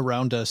created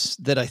around us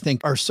that I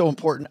think are so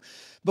important.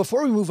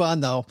 Before we move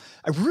on, though,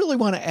 I really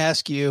want to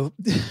ask you,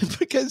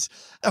 because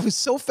I was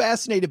so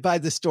fascinated by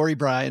this story,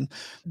 Brian,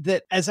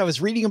 that as I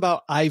was reading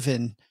about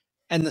Ivan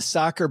and the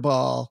soccer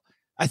ball,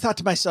 I thought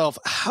to myself,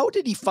 how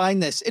did he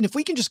find this? And if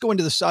we can just go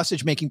into the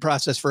sausage making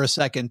process for a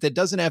second, that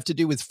doesn't have to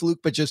do with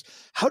Fluke, but just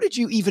how did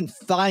you even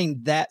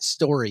find that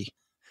story?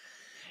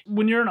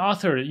 When you're an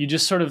author, you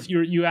just sort of,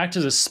 you act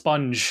as a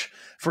sponge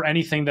for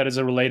anything that is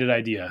a related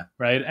idea,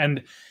 right?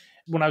 And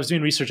when I was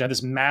doing research, I had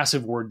this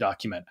massive Word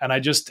document. And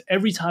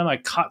every time I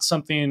caught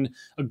something,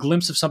 a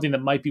glimpse of something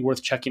that might be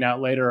worth checking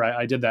out later,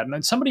 I did that. And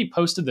then somebody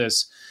posted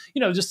this,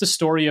 just the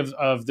story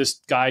of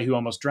this guy who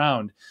almost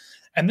drowned.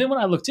 And then when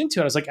I looked into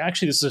it, I was like,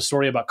 actually, this is a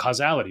story about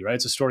causality, right?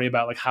 It's a story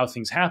about like how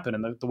things happen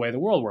and the way the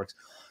world works.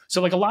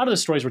 So like a lot of the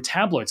stories were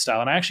tabloid style,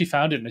 and I actually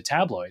found it in a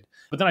tabloid.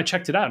 But then I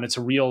checked it out, and it's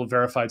a real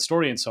verified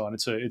story and so on.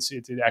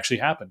 It actually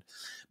happened.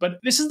 But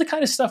this is the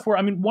kind of stuff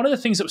where, one of the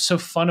things that was so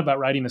fun about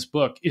writing this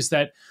book is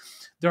that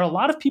there are a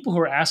lot of people who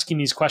are asking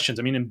these questions.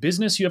 In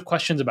business, you have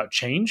questions about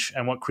change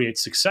and what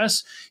creates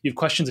success. You have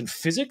questions in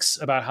physics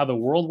about how the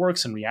world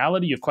works in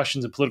reality. You have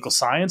questions in political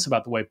science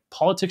about the way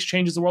politics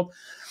changes the world.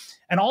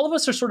 And all of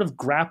us are sort of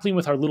grappling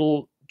with our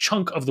little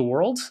chunk of the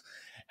world.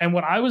 And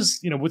what I was,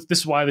 this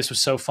is why this was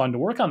so fun to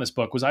work on this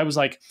book, was I was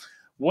like,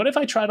 what if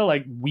I try to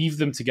like weave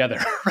them together,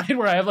 right?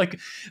 Where I have like,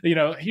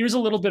 here's a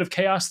little bit of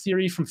chaos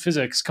theory from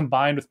physics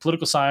combined with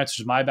political science, which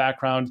is my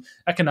background,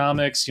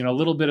 economics, a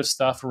little bit of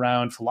stuff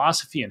around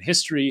philosophy and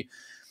history.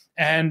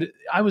 And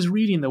I was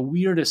reading the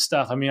weirdest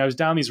stuff. I was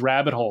down these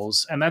rabbit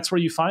holes, and that's where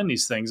you find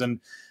these things. And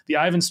the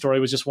Ivan story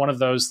was just one of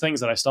those things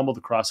that I stumbled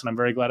across, and I'm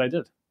very glad I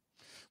did.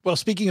 Well,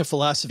 speaking of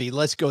philosophy,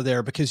 let's go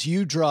there, because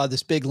you draw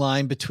this big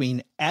line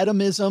between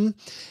atomism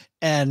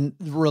and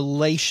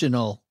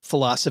relational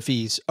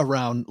philosophies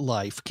around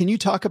life. Can you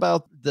talk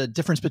about the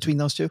difference between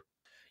those two?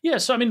 Yeah.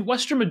 So,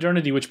 Western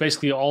modernity, which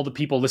basically all the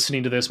people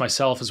listening to this,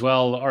 myself as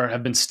well,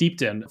 have been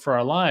steeped in for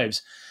our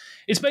lives,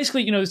 it's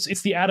basically,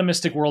 it's the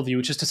atomistic worldview,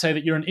 which is to say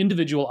that you're an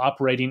individual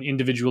operating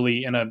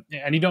individually and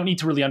you don't need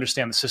to really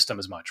understand the system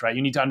as much, right?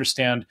 You need to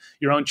understand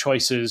your own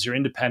choices, your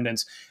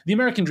independence. The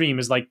American dream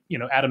is like,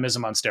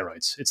 atomism on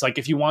steroids. It's like,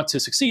 if you want to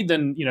succeed,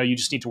 then, you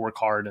just need to work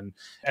hard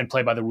and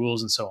play by the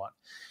rules and so on.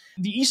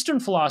 The Eastern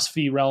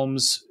philosophy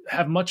realms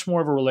have much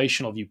more of a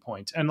relational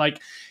viewpoint. And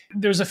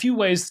there's a few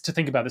ways to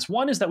think about this.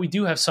 One is that we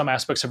do have some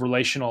aspects of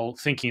relational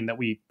thinking that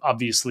we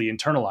obviously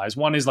internalize.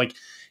 One is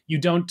you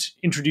don't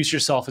introduce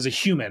yourself as a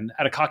human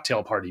at a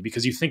cocktail party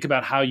because you think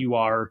about how you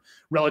are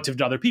relative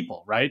to other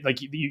people, right?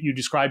 You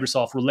describe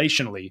yourself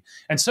relationally,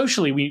 and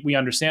socially we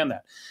understand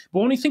that.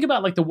 But when we think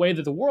about the way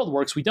that the world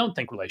works, we don't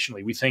think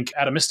relationally, we think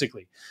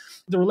atomistically.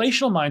 The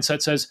relational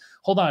mindset says,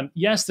 hold on,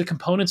 yes, the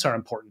components are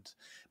important,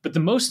 but the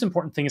most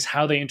important thing is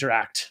how they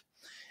interact.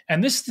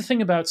 And this is the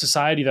thing about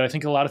society that I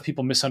think a lot of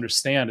people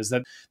misunderstand, is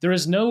that there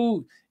is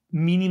no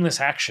meaningless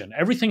action.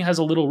 Everything has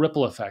a little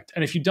ripple effect.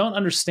 And if you don't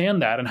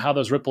understand that and how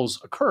those ripples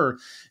occur,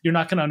 you're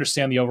not going to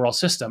understand the overall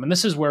system. And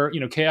this is where,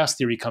 chaos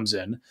theory comes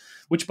in,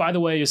 which, by the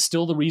way, is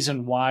still the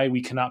reason why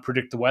we cannot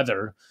predict the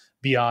weather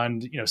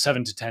beyond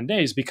 7 to 10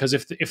 days, because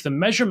if the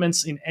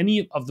measurements in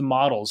any of the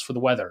models for the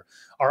weather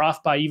are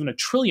off by even a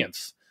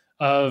trillionth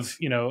of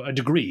a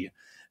degree,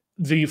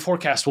 the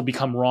forecast will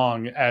become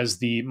wrong as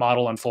the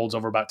model unfolds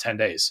over about 10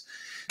 days.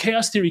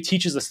 Chaos theory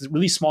teaches us that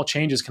really small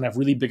changes can have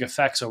really big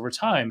effects over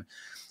time.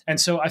 And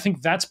so I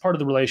think that's part of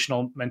the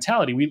relational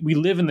mentality. We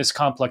live in this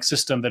complex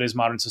system that is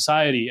modern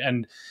society.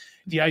 And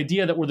the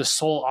idea that we're the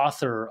sole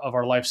author of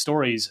our life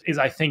stories is,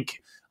 I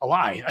think, a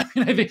lie.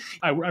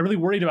 I'm really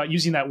worried about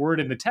using that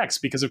word in the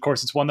text because, of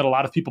course, it's one that a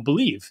lot of people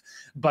believe.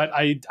 But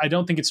I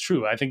don't think it's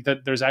true. I think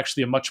that there's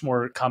actually a much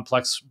more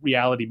complex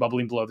reality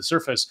bubbling below the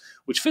surface,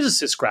 which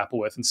physicists grapple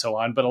with and so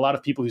on. But a lot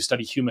of people who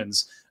study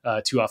humans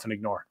too often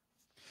ignore.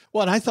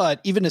 Well, and I thought,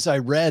 even as I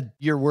read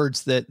your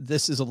words that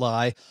this is a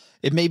lie,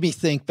 it made me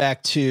think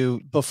back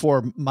to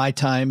before my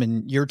time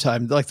and your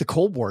time, like the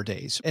Cold War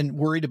days, and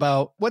worried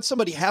about what's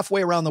somebody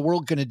halfway around the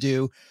world going to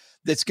do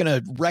that's going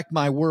to wreck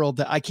my world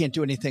that I can't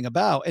do anything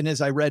about. And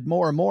as I read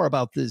more and more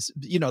about this,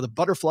 the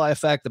butterfly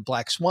effect, the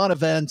black swan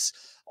events,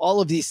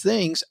 all of these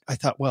things, I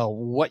thought, well,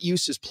 what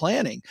use is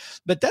planning?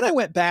 But then I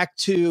went back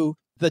to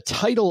the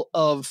title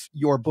of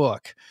your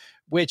book,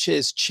 which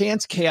is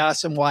Chance,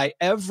 Chaos, and Why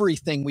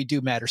Everything We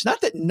Do Matters.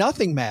 Not that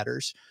nothing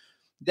matters,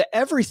 that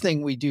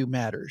everything we do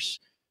matters.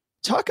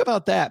 Talk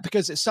about that,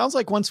 because it sounds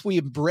like once we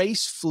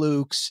embrace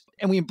flukes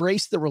and we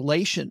embrace the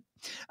relation,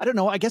 I don't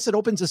know, I guess it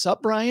opens us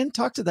up, Brian.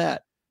 Talk to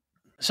that.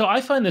 So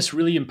I find this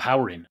really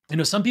empowering.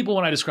 Some people,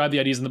 when I describe the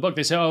ideas in the book,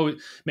 they say, oh,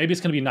 maybe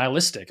it's going to be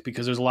nihilistic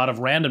because there's a lot of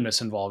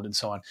randomness involved and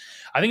so on.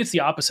 I think it's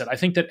the opposite. I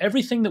think that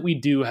everything that we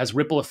do has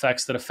ripple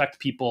effects that affect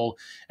people,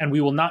 and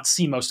we will not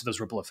see most of those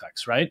ripple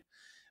effects, right?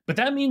 But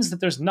that means that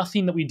there's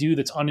nothing that we do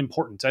that's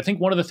unimportant. I think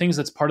one of the things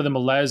that's part of the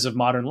malaise of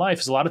modern life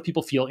is a lot of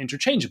people feel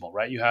interchangeable,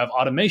 right? You have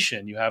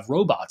automation, you have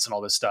robots and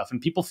all this stuff,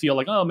 and people feel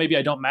like, oh, maybe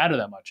I don't matter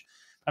that much.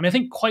 I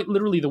think quite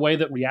literally the way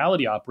that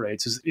reality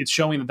operates is it's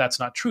showing that that's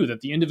not true, that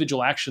the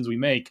individual actions we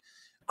make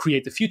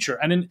create the future.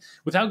 And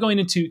without going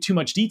into too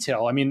much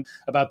detail,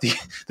 about the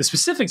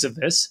specifics of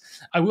this,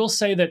 I will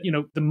say that,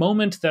 the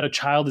moment that a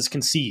child is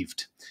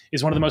conceived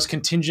is one of the most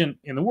contingent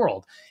in the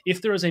world.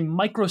 If there is a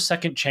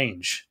microsecond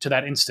change to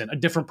that instant, a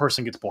different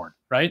person gets born,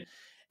 right?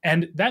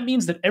 And that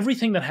means that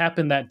everything that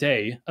happened that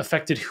day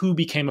affected who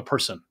became a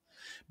person.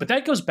 But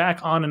that goes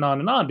back on and on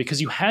and on because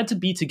you had to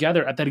be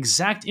together at that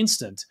exact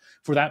instant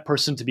for that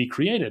person to be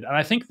created. And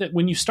I think that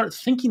when you start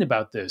thinking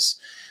about this,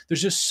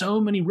 there's just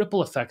so many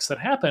ripple effects that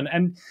happen.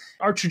 And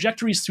our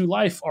trajectories through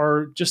life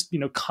are just,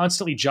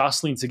 constantly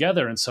jostling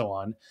together and so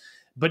on.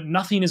 But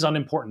nothing is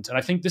unimportant. And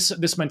I think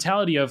this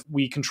mentality of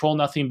we control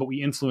nothing, but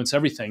we influence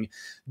everything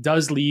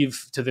does lead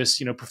to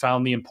this,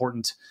 profoundly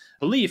important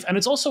belief. And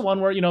it's also one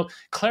where,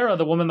 Clara,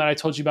 the woman that I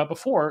told you about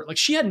before, like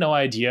she had no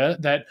idea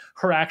that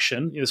her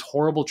action, this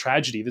horrible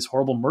tragedy, this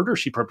horrible murder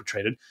she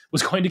perpetrated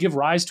was going to give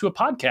rise to a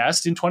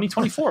podcast in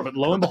 2024. But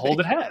lo and behold,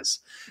 it has.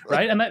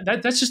 Right. And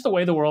that's just the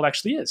way the world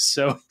actually is.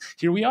 So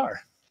here we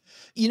are.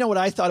 What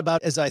I thought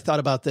about as I thought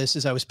about this,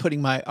 as I was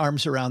putting my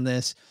arms around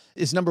this,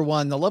 is number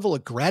one, the level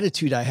of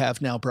gratitude I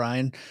have now,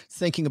 Brian,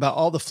 thinking about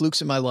all the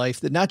flukes in my life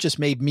that not just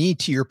made me,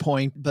 to your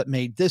point, but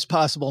made this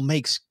possible,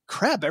 makes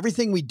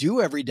everything we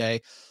do every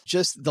day.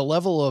 Just the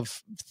level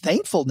of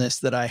thankfulness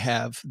that I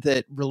have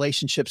that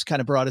relationships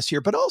kind of brought us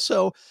here, but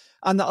also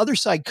on the other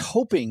side,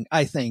 coping.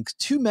 I think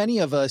too many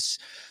of us,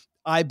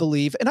 I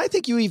believe, and I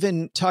think you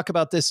even talk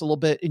about this a little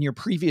bit in your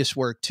previous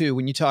work too,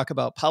 when you talk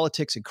about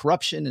politics and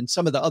corruption and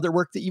some of the other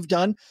work that you've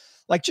done,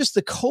 like just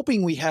the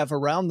coping we have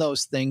around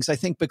those things, I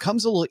think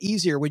becomes a little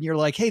easier when you're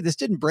like, hey, this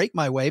didn't break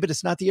my way, but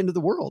it's not the end of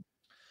the world.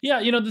 Yeah,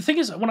 the thing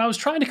is, when I was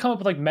trying to come up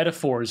with like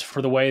metaphors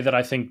for the way that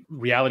I think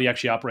reality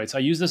actually operates, I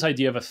use this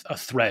idea of a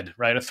thread,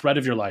 right? A thread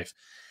of your life.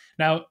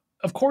 Now,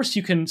 of course,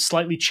 you can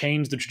slightly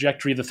change the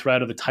trajectory of the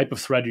thread or the type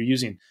of thread you're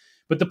using.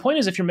 But the point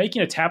is, if you're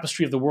making a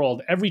tapestry of the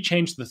world, every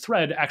change to the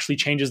thread actually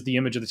changes the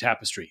image of the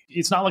tapestry.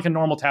 It's not like a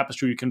normal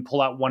tapestry. You can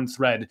pull out one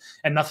thread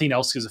and nothing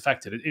else is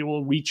affected. It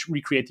will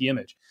recreate the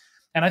image.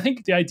 And I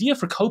think the idea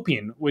for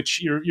coping,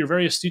 which you're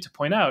very astute to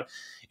point out,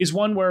 is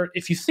one where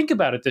if you think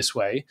about it this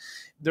way,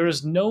 there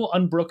is no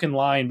unbroken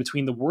line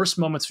between the worst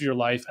moments of your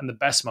life and the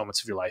best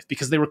moments of your life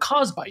because they were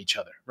caused by each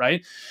other,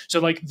 right? So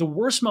like the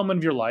worst moment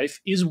of your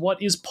life is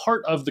what is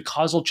part of the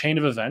causal chain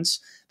of events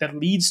that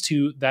leads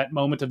to that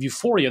moment of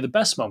euphoria, the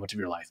best moment of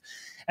your life.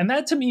 And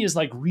that to me is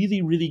like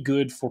really, really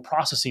good for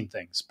processing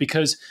things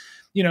because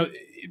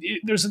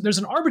there's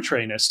an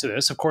arbitrariness to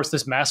this. Of course,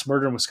 this mass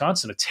murder in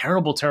Wisconsin, a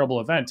terrible, terrible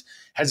event,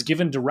 has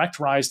given direct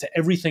rise to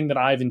everything that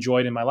I've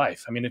enjoyed in my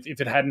life. I mean, if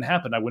it hadn't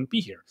happened, I wouldn't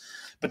be here.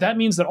 But that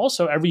means that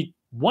also every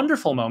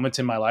wonderful moment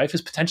in my life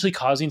is potentially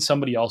causing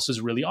somebody else's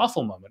really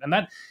awful moment. And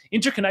that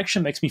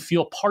interconnection makes me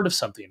feel part of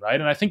something, right?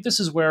 And I think this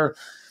is where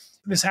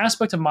this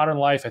aspect of modern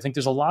life, I think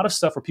there's a lot of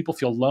stuff where people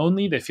feel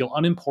lonely, they feel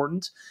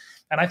unimportant.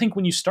 And I think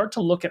when you start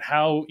to look at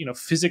how,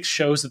 physics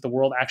shows that the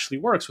world actually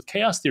works with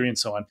chaos theory and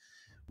so on,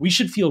 we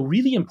should feel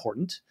really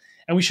important.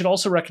 And we should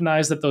also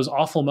recognize that those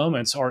awful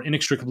moments are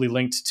inextricably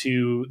linked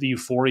to the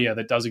euphoria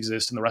that does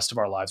exist in the rest of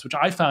our lives, which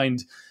I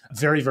find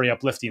very, very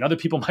uplifting. Other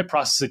people might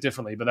process it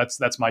differently, but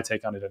that's my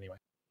take on it anyway.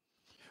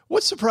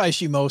 What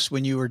surprised you most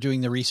when you were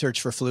doing the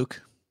research for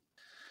Fluke?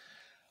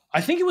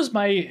 I think it was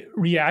my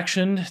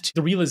reaction to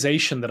the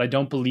realization that I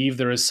don't believe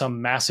there is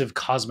some massive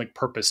cosmic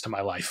purpose to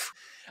my life.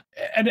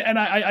 And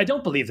I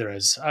don't believe there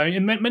is. I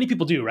mean, many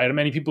people do, right?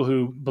 Many people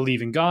who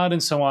believe in God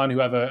and so on, who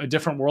have a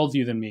different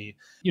worldview than me,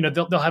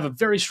 they'll have a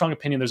very strong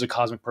opinion there's a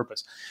cosmic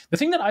purpose. The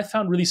thing that I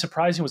found really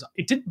surprising was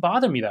it didn't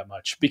bother me that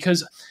much,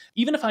 because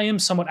even if I am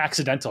somewhat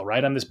accidental,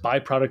 right? I'm this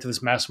byproduct of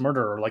this mass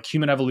murder, or like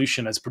human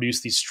evolution has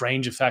produced these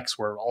strange effects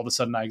where all of a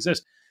sudden I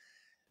exist.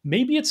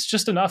 Maybe it's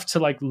just enough to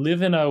like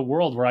live in a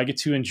world where I get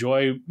to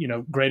enjoy,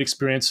 great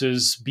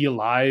experiences, be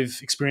alive,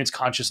 experience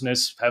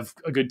consciousness, have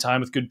a good time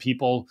with good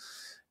people,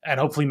 and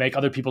hopefully make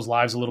other people's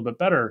lives a little bit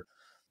better.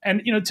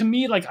 And, to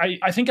me, like,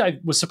 I think I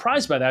was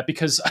surprised by that,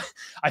 because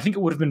I think it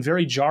would have been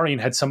very jarring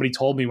had somebody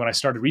told me when I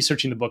started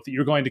researching the book that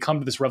you're going to come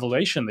to this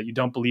revelation that you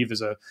don't believe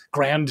there's a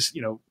grand,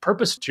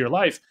 purpose to your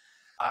life.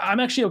 I'm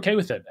actually okay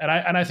with it.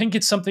 And I think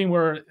it's something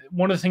where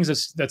one of the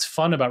things that's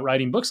fun about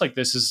writing books like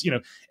this is,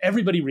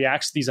 everybody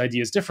reacts to these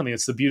ideas differently.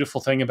 It's the beautiful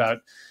thing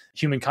about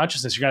human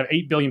consciousness. You're going to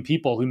have 8 billion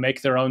people who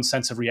make their own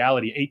sense of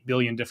reality 8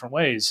 billion different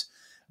ways.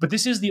 But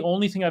this is the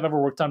only thing I've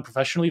ever worked on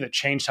professionally that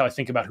changed how I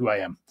think about who I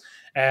am.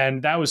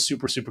 And that was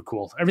super, super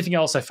cool. Everything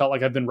else I felt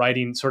like I've been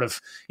writing sort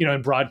of,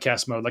 in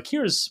broadcast mode. Like,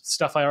 here's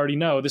stuff I already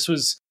know. This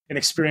was an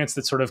experience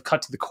that sort of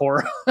cut to the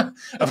core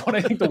of what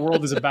I think the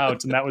world is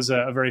about. And that was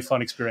a very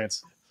fun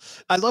experience.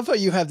 I love how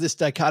you have this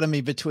dichotomy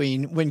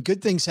between when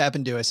good things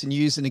happen to us, and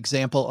you use an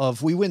example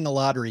of we win the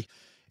lottery.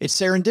 It's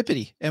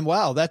serendipity. And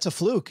wow, that's a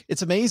fluke.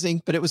 It's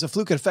amazing, but it was a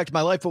fluke that affected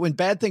my life. But when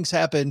bad things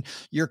happen,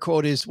 your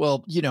quote is,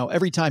 well,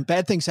 every time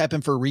bad things happen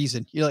for a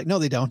reason. You're like, no,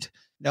 they don't.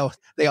 No,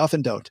 they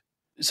often don't.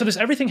 So this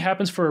everything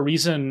happens for a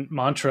reason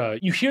mantra,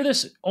 you hear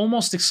this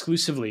almost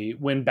exclusively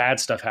when bad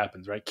stuff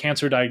happens, right?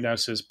 Cancer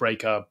diagnosis,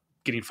 breakup,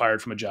 getting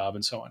fired from a job,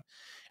 and so on.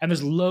 And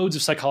there's loads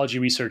of psychology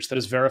research that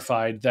has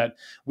verified that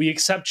we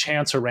accept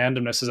chance or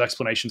randomness as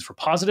explanations for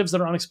positives that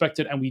are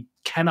unexpected, and we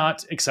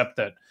cannot accept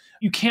that.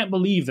 You can't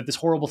believe that this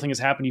horrible thing has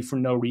happened to you for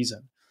no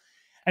reason.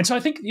 And so I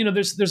think,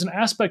 there's an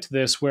aspect to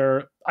this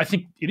where I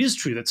think it is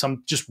true that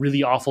some just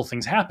really awful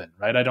things happen,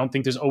 right? I don't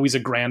think there's always a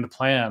grand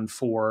plan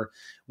for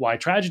why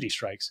tragedy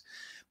strikes.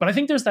 But I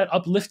think there's that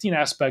uplifting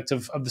aspect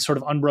of the sort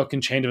of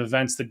unbroken chain of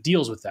events that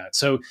deals with that.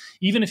 So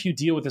even if you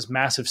deal with this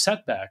massive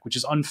setback, which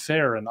is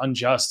unfair and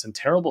unjust and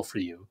terrible for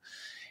you,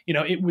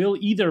 it will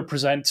either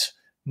present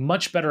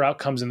much better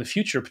outcomes in the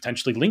future,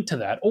 potentially linked to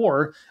that,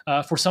 or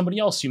for somebody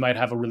else, you might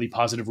have a really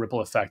positive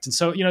ripple effect. And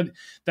so,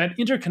 that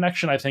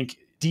interconnection, I think,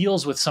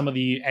 deals with some of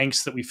the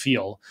angst that we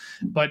feel.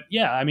 But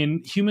yeah, I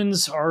mean,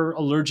 humans are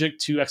allergic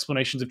to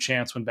explanations of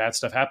chance when bad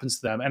stuff happens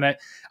to them. And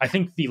I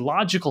think the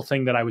logical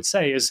thing that I would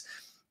say is,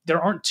 there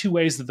aren't two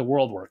ways that the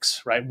world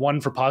works, right?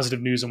 One for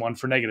positive news and one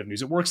for negative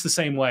news. It works the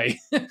same way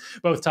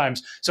both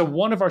times. So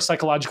one of our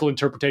psychological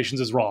interpretations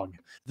is wrong.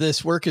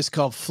 This work is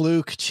called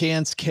Fluke,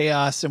 Chance,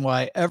 Chaos, and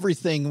Why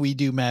Everything We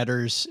Do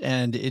Matters.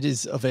 And it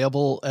is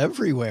available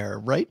everywhere,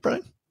 right,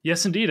 Brian?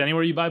 Yes, indeed.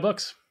 Anywhere you buy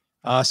books.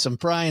 Awesome.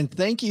 Brian,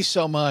 thank you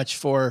so much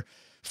for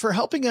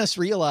helping us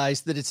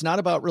realize that it's not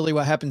about really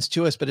what happens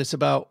to us, but it's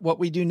about what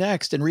we do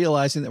next, and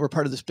realizing that we're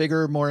part of this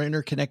bigger, more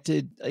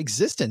interconnected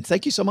existence.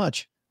 Thank you so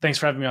much. Thanks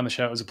for having me on the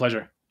show. It was a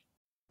pleasure.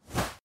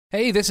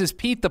 Hey, this is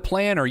Pete the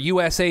Planner,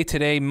 USA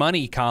Today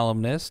money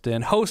columnist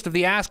and host of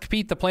the Ask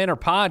Pete the Planner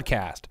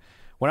podcast.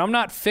 When I'm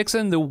not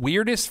fixing the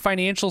weirdest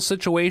financial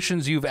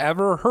situations you've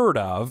ever heard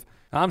of,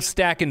 I'm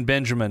stacking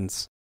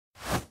Benjamins.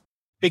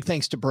 Big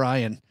thanks to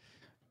Brian.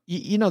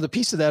 The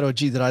piece of that, OG,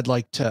 that I'd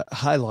like to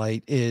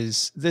highlight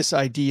is this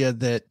idea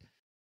that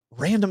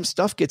random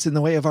stuff gets in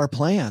the way of our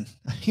plan.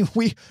 I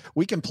mean,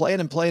 we can plan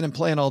and plan and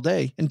plan all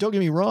day. And don't get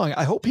me wrong,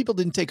 I hope people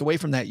didn't take away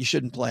from that you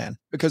shouldn't plan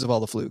because of all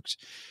the flukes.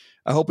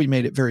 I hope we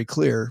made it very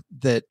clear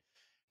that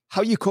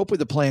how you cope with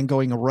the plan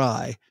going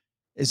awry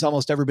is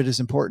almost every bit as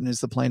important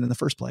as the plan in the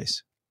first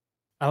place.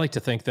 I like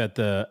to think that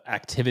the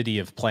activity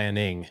of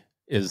planning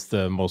is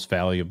the most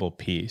valuable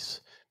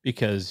piece,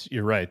 because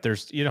you're right.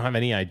 You don't have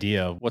any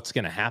idea what's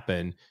going to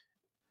happen.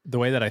 The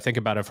way that I think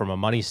about it from a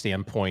money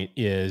standpoint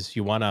is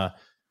you want to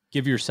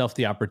give yourself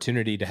the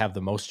opportunity to have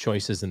the most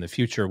choices in the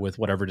future with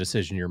whatever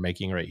decision you're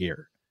making right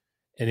here.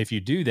 And if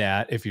you do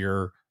that, if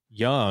you're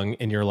young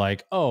and you're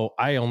like, oh,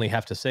 I only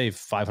have to save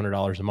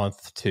 $500 a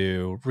month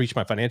to reach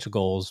my financial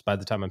goals by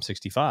the time I'm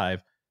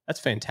 65, that's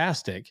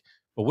fantastic.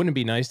 But wouldn't it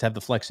be nice to have the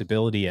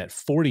flexibility at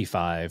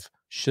 45,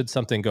 should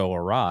something go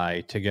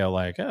awry, to go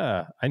like,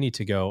 I need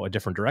to go a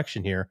different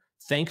direction here.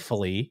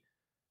 Thankfully,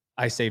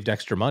 I saved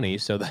extra money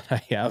so that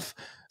I have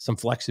some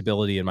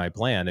flexibility in my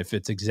plan. If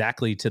it's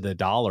exactly to the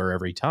dollar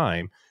every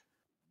time,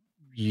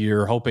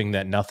 you're hoping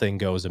that nothing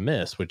goes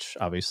amiss, which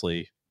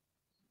obviously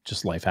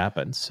just life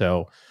happens.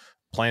 So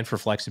plan for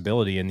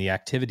flexibility, and the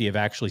activity of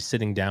actually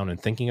sitting down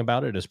and thinking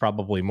about it is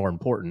probably more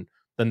important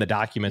than the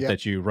document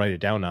that you write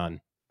it down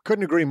on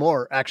Couldn't agree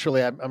more.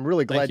 Actually, I'm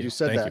really glad you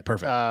said that.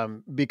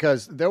 Perfect.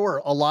 Because there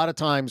were a lot of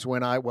times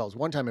when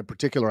one time in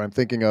particular I'm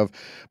thinking of,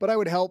 but I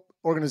would help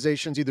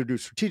organizations either do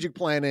strategic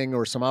planning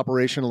or some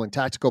operational and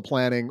tactical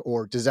planning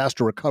or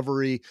disaster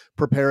recovery,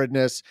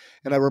 preparedness.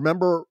 And I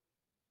remember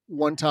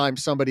one time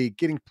somebody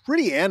getting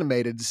pretty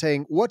animated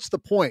saying, what's the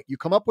point? You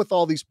come up with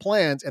all these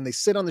plans and they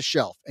sit on the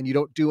shelf and you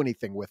don't do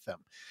anything with them.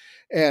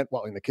 And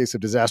well, in the case of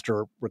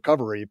disaster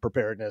recovery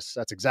preparedness,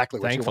 that's exactly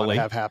what you want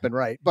to have happen,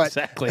 right? But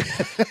exactly.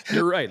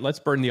 You're right. Let's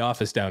burn the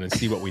office down and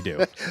see what we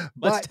do.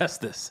 Let's test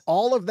this.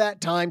 All of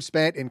that time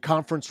spent in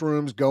conference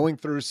rooms, going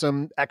through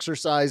some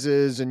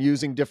exercises and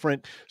using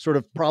different sort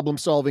of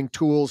problem-solving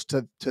tools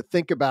to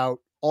think about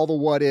all the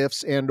what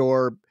ifs and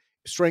or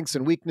strengths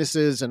and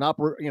weaknesses and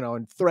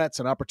and threats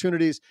and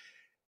opportunities.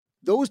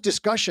 Those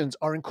discussions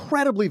are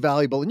incredibly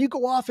valuable. And you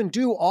go off and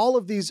do all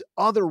of these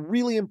other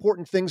really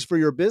important things for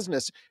your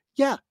business.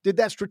 Yeah. Did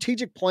that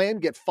strategic plan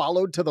get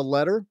followed to the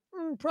letter?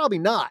 Probably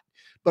not.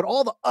 But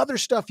all the other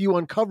stuff you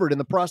uncovered in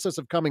the process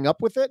of coming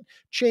up with it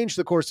changed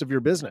the course of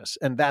your business.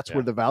 And that's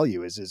where the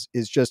value is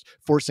just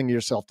forcing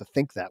yourself to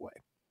think that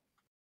way.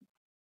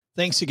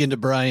 Thanks again to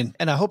Brian.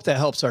 And I hope that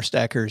helps our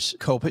stackers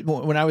cope.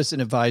 When I was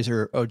an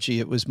advisor, OG,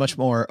 it was much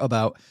more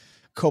about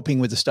coping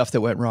with the stuff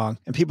that went wrong.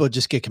 And people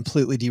just get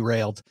completely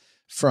derailed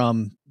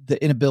from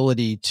the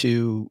inability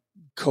to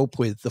cope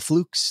with the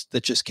flukes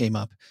that just came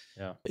up.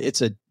 Yeah.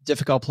 It's a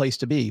difficult place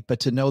to be, but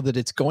to know that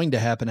it's going to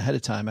happen ahead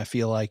of time, I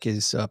feel like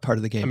is part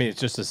of the game. I mean,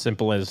 it's just as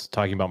simple as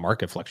talking about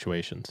market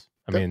fluctuations.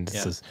 I mean,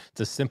 it's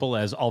as simple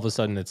as all of a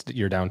sudden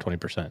you're down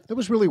 20%. It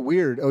was really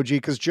weird, OG,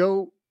 because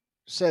Joe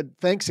said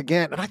thanks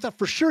again. And I thought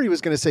for sure he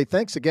was going to say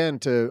thanks again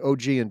to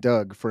OG and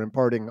Doug for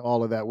imparting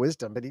all of that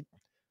wisdom. But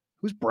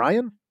who's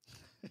Brian?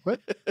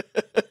 What?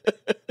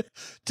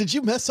 Did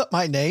you mess up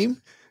my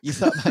name? You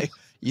thought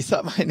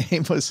my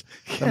name was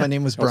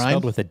Brian?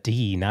 Spelled with a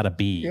D, not a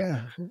B.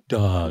 Yeah.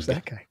 Doug. Who's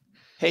that guy?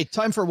 Hey,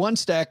 time for one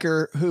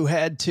stacker who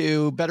had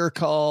to better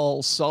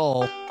call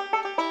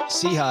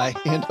Saul-Sehy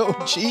and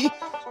OG.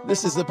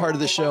 This is the part of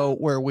the show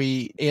where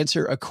we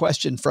answer a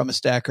question from a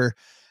stacker.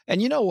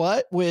 And you know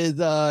what? With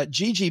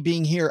Gigi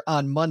being here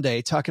on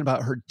Monday, talking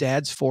about her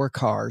dad's 4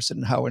 cars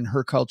and how in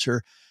her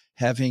culture,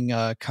 having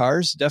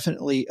cars,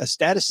 definitely a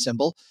status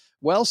symbol.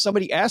 Well,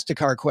 somebody asked a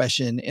car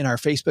question in our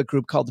Facebook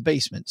group called The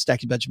Basement,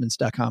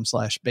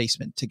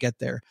 stackingbenjamins.com/basement to get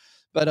there.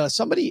 But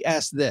somebody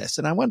asked this,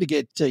 and I wanted to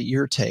get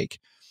your take.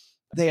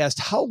 They asked,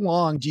 how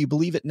long do you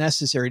believe it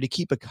necessary to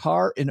keep a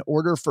car in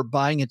order for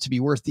buying it to be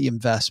worth the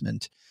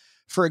investment?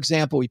 For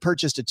example, we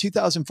purchased a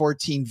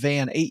 2014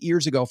 van 8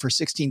 years ago for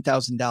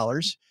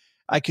 $16,000.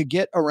 I could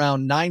get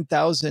around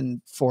 $9,000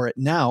 for it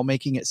now,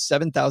 making it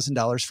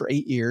 $7,000 for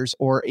 8 years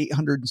or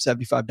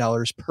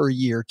 $875 per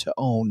year to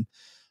own.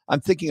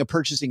 I'm thinking of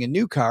purchasing a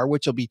new car,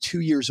 which will be 2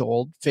 years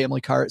old,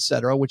 family car,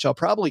 etc., which I'll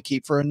probably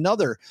keep for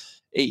another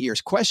 8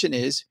 years. Question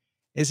is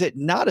it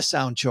not a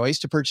sound choice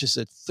to purchase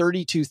a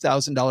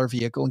 $32,000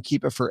 vehicle and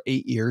keep it for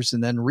 8 years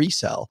and then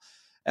resell?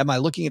 Am I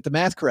looking at the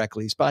math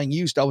correctly? Is buying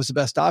used always the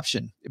best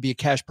option? It'd be a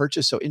cash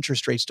purchase, so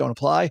interest rates don't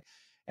apply.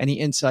 Any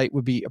insight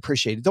would be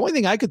appreciated. The only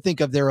thing I could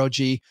think of there,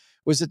 OG,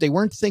 was that they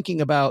weren't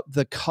thinking about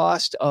the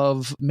cost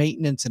of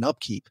maintenance and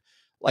upkeep.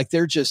 Like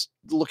they're just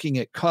looking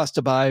at cost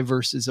to buy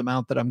versus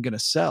amount that I'm going to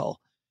sell.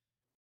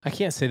 I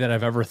can't say that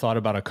I've ever thought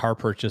about a car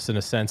purchase in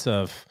a sense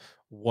of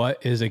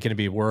what is it going to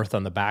be worth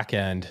on the back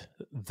end?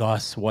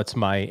 Thus, what's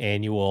my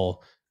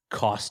annual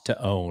cost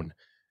to own?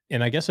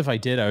 And I guess if I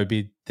did, I would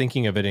be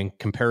thinking of it in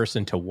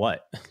comparison to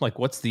what? Like,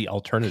 what's the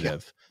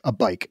alternative? A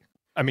bike.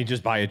 I mean,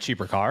 just buy a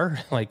cheaper car?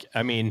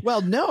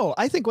 Well, no,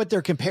 I think what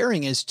they're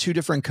comparing is 2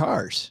 different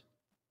cars,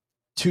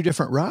 2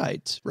 different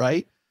rides,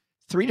 right?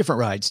 3 different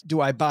rides. Do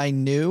I buy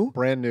new?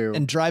 Brand new.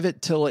 And drive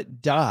it till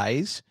it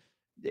dies?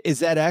 Is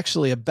that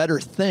actually a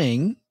better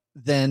thing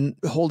than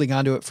holding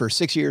onto it for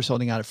 6 years,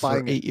 holding on to it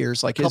for 8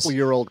 years? Like a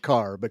couple-year-old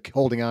car, but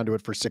holding onto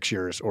it for 6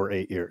 years or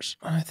 8 years.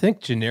 I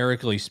think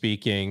generically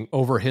speaking,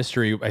 over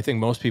history, I think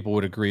most people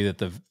would agree that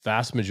the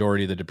vast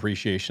majority of the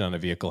depreciation on a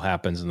vehicle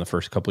happens in the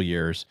first couple of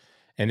years.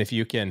 And if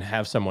you can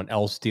have someone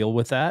else deal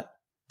with that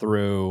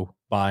through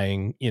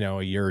buying,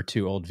 a year or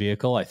 2 old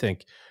vehicle, I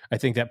think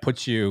that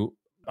puts you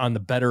on the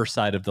better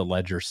side of the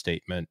ledger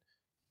statement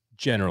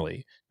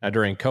generally. Now,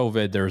 during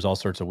COVID, there's all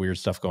sorts of weird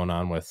stuff going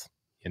on with,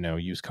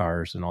 used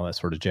cars and all that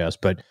sort of jazz.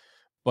 But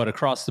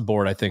across the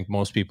board, I think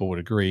most people would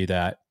agree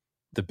that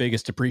the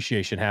biggest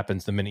depreciation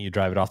happens the minute you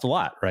drive it off the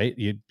lot, right?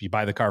 You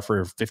buy the car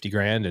for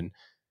 $50,000 and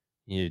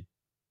you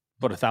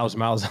put 1,000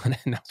 miles on it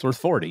and now it's worth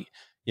 40,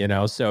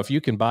 So if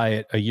you can buy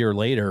it a year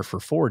later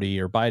for 40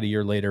 or buy it a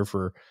year later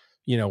for,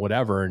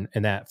 whatever,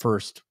 and that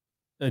first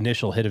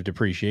initial hit of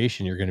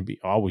depreciation, you're going to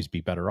always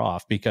be better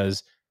off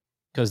because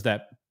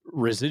that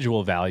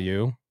residual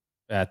value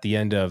at the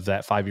end of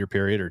that 5-year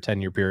period or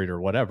 10-year period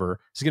or whatever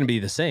is going to be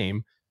the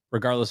same,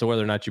 regardless of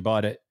whether or not you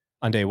bought it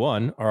on day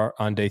 1 or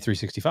on day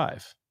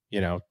 365.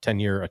 A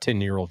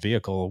 10-year-old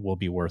vehicle will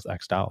be worth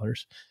X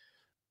dollars.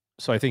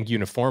 So I think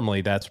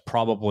uniformly that's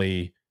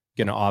probably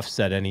going to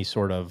offset any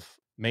sort of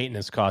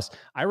maintenance costs.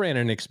 I ran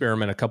an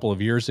experiment a couple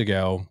of years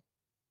ago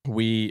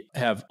We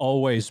have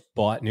always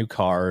bought new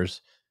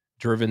cars,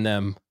 driven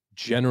them,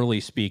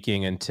 generally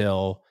speaking,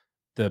 until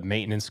the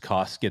maintenance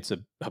cost gets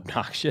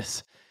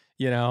obnoxious,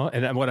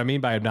 And what I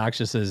mean by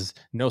obnoxious is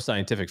no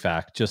scientific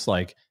fact, just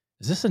like,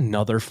 is this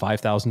another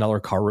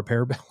 $5,000 car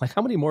repair bill? Like,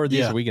 how many more of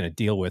these are we going to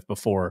deal with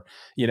before,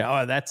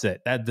 oh, that's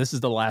it. This is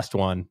the last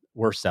one.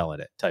 We're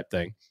selling it type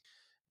thing.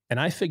 And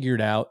I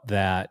figured out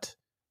that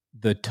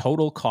the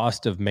total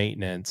cost of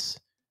maintenance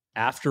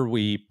after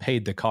we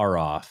paid the car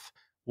off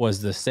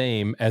was the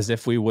same as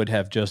if we would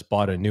have just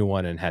bought a new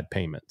one and had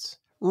payments.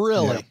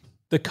 Really? Yeah.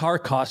 The car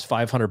costs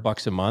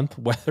 $500 a month,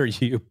 whether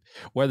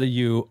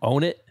you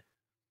own it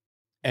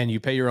and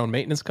you pay your own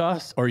maintenance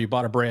costs, or you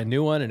bought a brand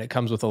new one and it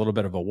comes with a little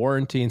bit of a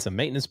warranty and some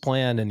maintenance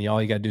plan, and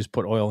all you got to do is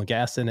put oil and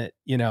gas in it.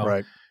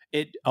 Right.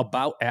 It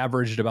about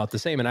averaged about the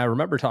same. And I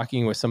remember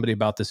talking with somebody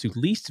about this who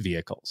leased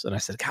vehicles, and I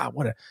said, God,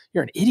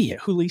 you're an idiot.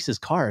 Who leases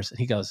cars? And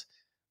he goes,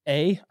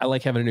 I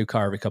like having a new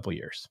car every couple of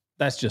years.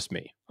 That's just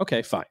me.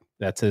 Okay, fine.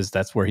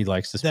 That's where he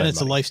likes to spend Then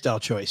it's money. a lifestyle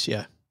choice.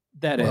 Yeah.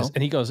 That is.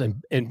 And he goes,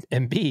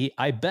 and B,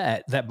 I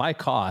bet that my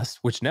costs,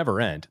 which never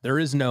end, there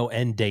is no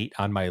end date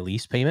on my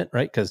lease payment,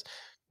 right? Because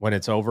when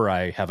it's over,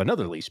 I have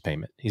another lease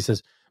payment. He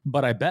says,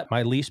 but I bet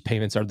my lease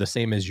payments are the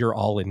same as your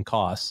all-in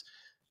costs,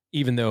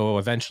 even though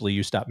eventually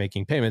you stop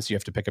making payments, you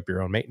have to pick up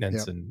your own maintenance.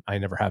 Yep. And I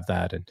never have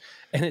that. And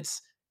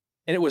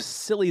it was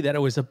silly that it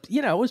was it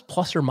was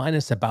plus or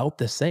minus about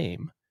the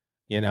same,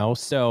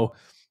 So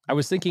I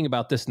was thinking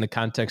about this in the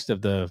context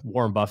of the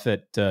Warren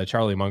Buffett,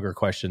 Charlie Munger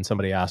question.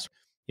 Somebody asked,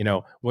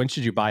 when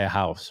should you buy a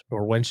house,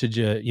 or when should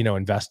you,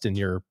 invest in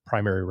your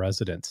primary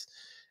residence?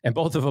 And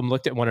both of them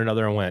looked at one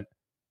another and went,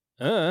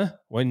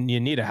 when you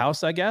need a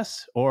house, I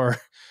guess, or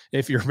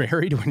if you're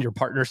married, when your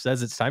partner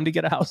says it's time to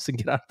get a house and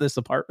get out of this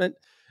apartment.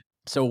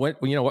 So what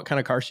kind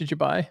of car should you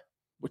buy?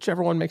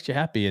 Whichever one makes you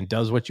happy and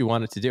does what you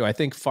want it to do. I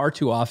think far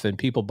too often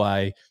people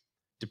buy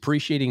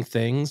depreciating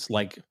things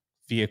like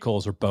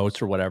vehicles or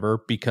boats or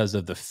whatever because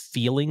of the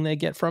feeling they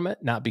get from it,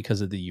 not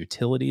because of the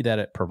utility that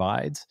it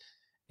provides.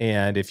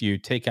 And if you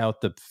take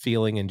out the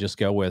feeling and just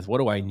go with, what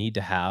do I need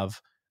to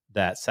have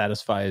that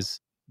satisfies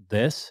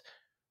this?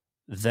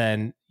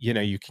 Then,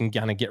 you can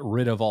kind of get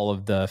rid of all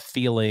of the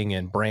feeling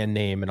and brand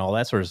name and all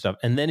that sort of stuff.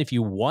 And then if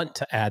you want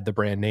to add the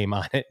brand name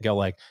on it, go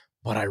like,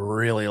 but I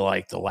really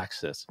like the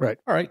Lexus. Right.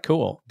 All right,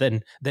 cool.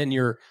 Then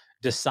you're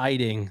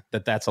deciding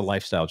that that's a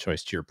lifestyle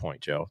choice, to your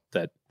point, Joe,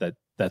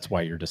 that's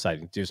why you're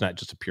deciding. It's not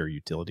just a pure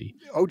utility.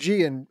 OG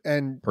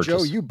and purchase.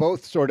 Joe, you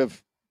both sort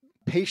of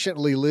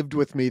patiently lived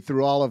with me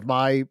through all of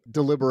my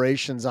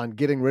deliberations on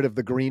getting rid of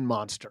the green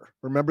monster.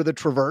 Remember the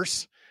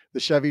Traverse? The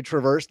Chevy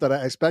Traverse that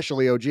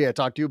especially OG, I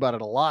talked to you about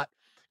it a lot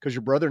because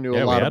your brother knew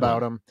a lot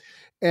about them.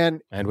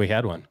 And we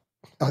had one.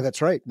 Oh,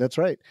 that's right. That's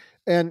right.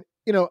 And,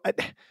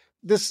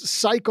 this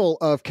cycle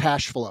of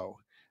cash flow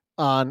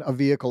on a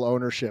vehicle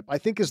ownership, I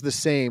think is the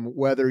same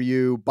whether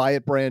you buy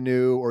it brand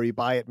new or you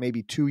buy it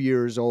maybe 2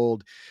 years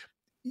old.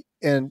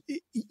 And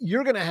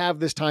you're going to have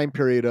this time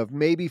period of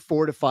maybe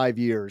 4 to 5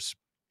 years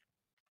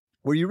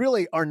where you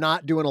really are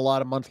not doing a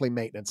lot of monthly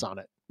maintenance on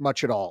it,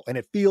 much at all. And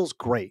it feels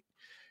great.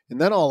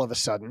 And then all of a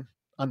sudden,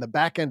 on the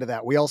back end of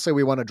that, we all say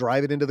we want to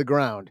drive it into the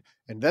ground.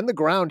 And then the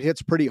ground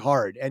hits pretty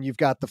hard. And you've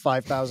got the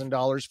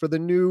 $5,000 for the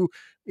new,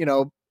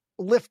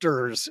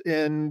 lifters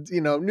and,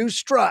 new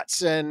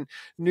struts and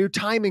new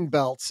timing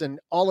belts and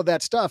all of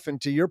that stuff.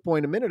 And to your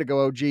point a minute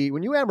ago, OG,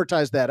 when you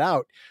amortize that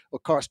out, it'll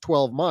cost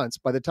 12 months.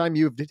 By the time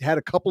you've had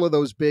a couple of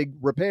those big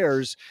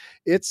repairs,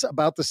 it's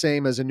about the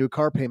same as a new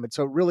car payment.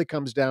 So it really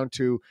comes down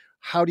to,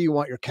 how do you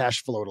want your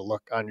cash flow to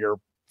look on your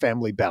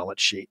family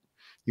balance sheet?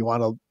 You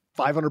want to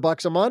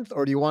 $500 a month,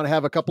 or do you want to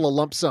have a couple of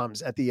lump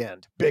sums at the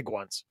end? Big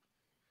ones.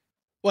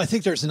 Well, I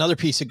think there's another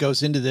piece that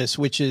goes into this,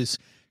 which is,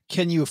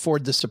 can you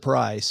afford the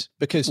surprise?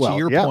 Because to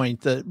your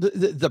point,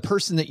 the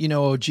person that,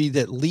 OG,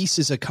 that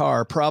leases a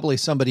car, probably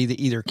somebody that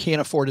either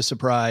can't afford a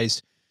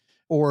surprise,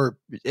 or,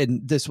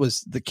 and this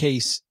was the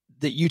case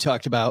that you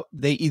talked about,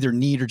 they either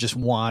need or just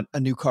want a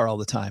new car all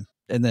the time.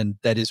 And then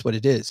that is what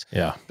it is.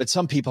 Yeah. But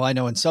some people I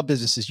know in some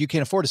businesses, you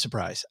can't afford a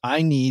surprise.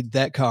 I need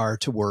that car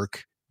to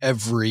work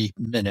every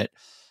minute.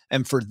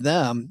 And for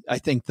them, I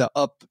think the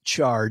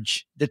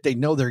upcharge that they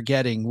know they're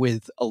getting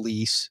with a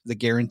lease, the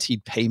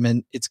guaranteed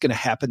payment, it's going to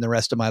happen the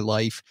rest of my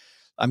life.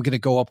 I'm going to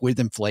go up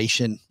with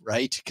inflation,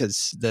 right?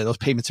 Because those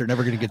payments are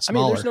never going to get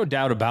smaller. I mean, there's no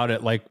doubt about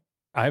it. Like,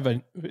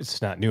 it's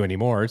not new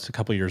anymore. It's a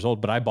couple of years old,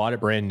 but I bought it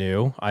brand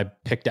new. I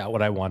picked out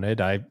what I wanted.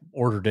 I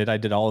ordered it. I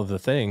did all of the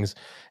things,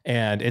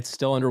 and it's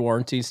still under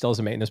warranty. Still has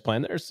a maintenance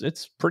plan.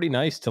 It's pretty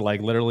nice to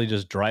like literally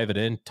just drive it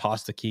in,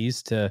 toss the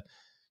keys to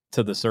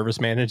the service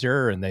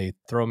manager, and they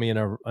throw me in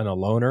a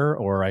loaner,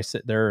 or I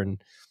sit there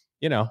and,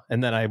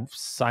 and then I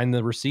sign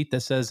the receipt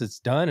that says it's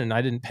done and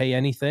I didn't pay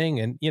anything.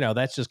 And,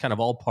 that's just kind of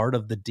all part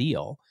of the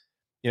deal.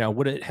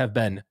 Would it have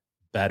been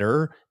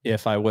better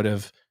if I would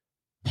have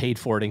paid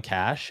for it in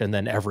cash and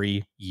then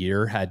every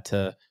year had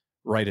to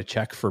write a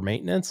check for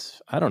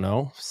maintenance? I don't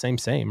know. Same,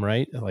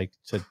 right? Like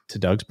to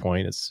Doug's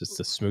point, it's just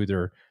a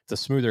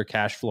smoother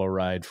cash flow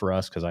ride for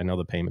us, because I know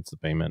the payment's the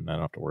payment and I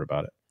don't have to worry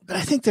about it. But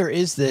I think there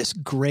is this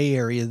gray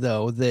area,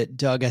 though, that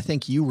Doug, I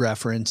think you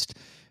referenced,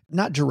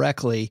 not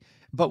directly,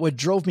 but what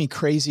drove me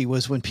crazy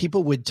was when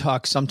people would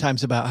talk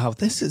sometimes about how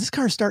this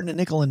car's starting to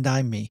nickel and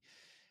dime me.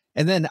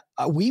 And then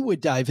we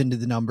would dive into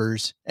the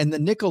numbers, and the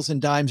nickels and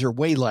dimes are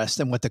way less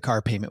than what the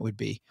car payment would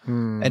be.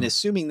 And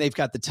assuming they've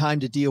got the time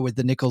to deal with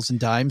the nickels and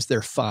dimes,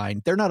 they're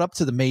fine. They're not up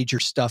to the major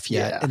stuff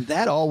yet. Yeah. And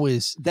that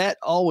always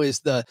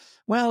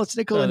it's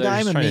nickel and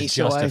dime me.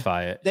 So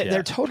justify it.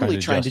 They're totally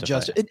trying to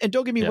justify it. And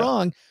don't get me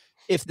wrong.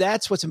 If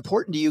that's what's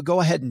important to you,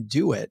 go ahead and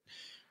do it.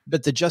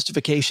 But the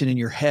justification in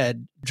your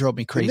head drove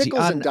me crazy. The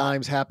nickels and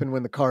dimes happen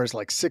when the car is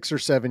like 6 or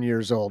 7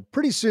 years old.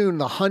 Pretty soon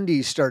the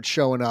Hyundais start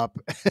showing up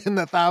and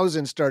the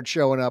thousands start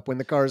showing up when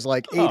the car is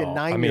like 8 and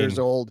 9 years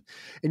old.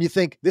 And you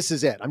think, this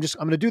is it. I'm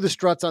going to do the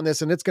struts on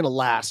this and it's going to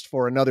last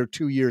for another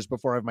 2 years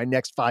before I have my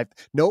next 5.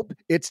 Nope,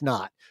 it's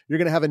not. You're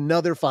going to have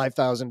another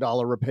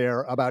 $5,000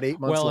 repair about 8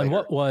 months later. And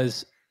what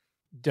was,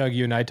 Doug,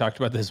 you and I talked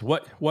about this.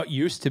 What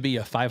used to be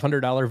a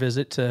 $500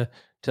 visit to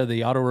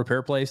the auto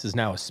repair place is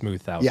now a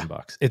smooth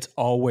 $1,000. It's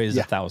always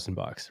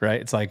 $1,000,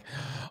 right? It's like,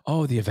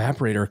 oh, the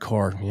evaporator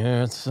core.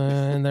 Yeah, it's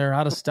and they're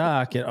out of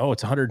stock. It's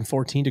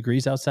 114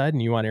 degrees outside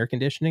and you want air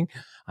conditioning?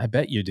 I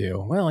bet you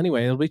do. Well,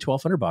 anyway, it'll be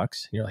 $1,200. And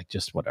you're like,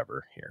 just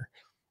whatever here.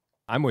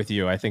 I'm with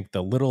you. I think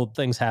the little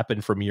things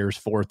happen from years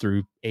 4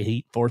 through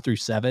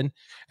 7.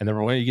 And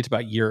then when you get to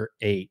about year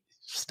 8,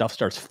 stuff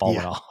starts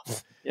falling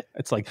off. Yeah,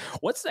 it's like,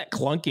 what's that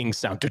clunking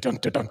sound?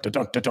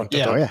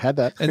 Yeah, I had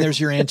that. And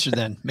there's your answer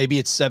then. Maybe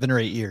it's 7 or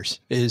 8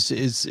 years is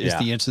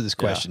the answer to this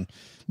question.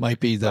 Might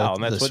be the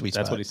sweet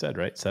spot. That's what he said,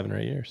 right? 7 or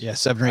 8 years. Yeah,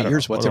 7 or 8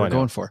 years. What they were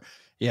going for.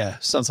 Yeah,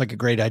 sounds like a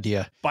great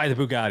idea. Buy the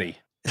Bugatti.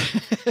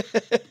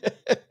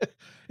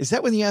 Is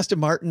that when the Aston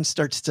Martin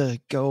starts to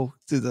go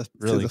through the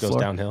goes floor?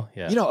 Downhill?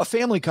 Yeah. A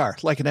family car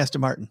like an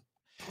Aston Martin.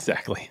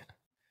 Exactly.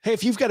 Hey,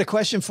 if you've got a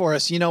question for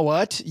us, you know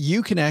what?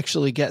 You can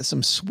actually get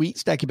some sweet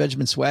Stacking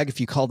Benjamin swag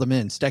if you call them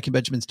in,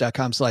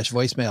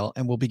 stackingbenjamins.com/voicemail,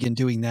 and we'll begin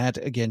doing that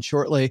again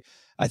shortly.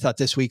 I thought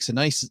this week's a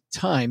nice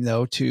time,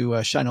 though,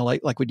 to shine a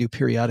light like we do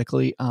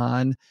periodically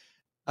on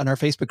our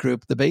Facebook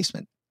group, The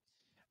Basement.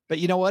 But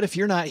you know what? If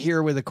you're not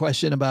here with a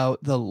question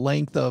about the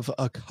length of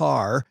a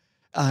car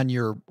on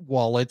your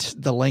wallet,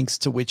 the lengths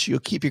to which you'll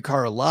keep your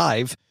car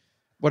alive,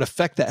 what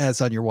effect that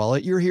has on your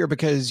wallet, you're here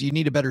because you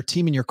need a better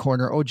team in your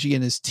corner. OG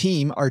and his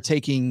team are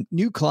taking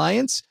new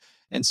clients.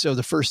 And so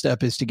the first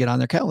step is to get on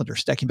their calendar.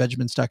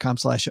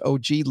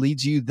 stackingbenjamins.com/OG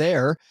leads you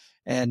there.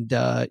 And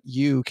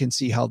you can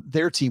see how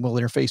their team will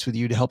interface with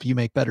you to help you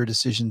make better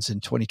decisions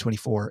in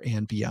 2024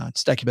 and beyond.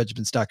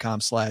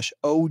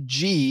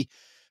 stackingbenjamins.com/OG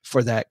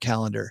for that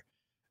calendar.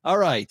 All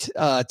right.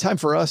 Time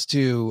for us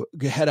to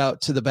head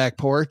out to the back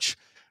porch.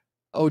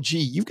 OG,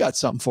 you've got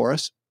something for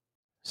us.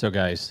 So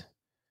guys,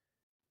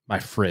 my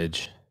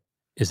fridge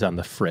is on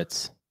the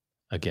fritz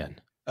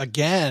again.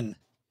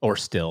 Or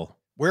still.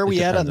 Where are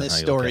we at on this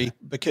story?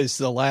 Because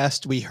the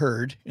last we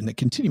heard in the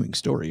continuing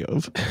story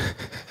of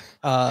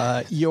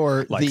sands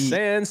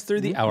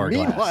through the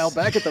hourglass. Meanwhile,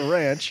 back at the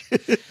ranch,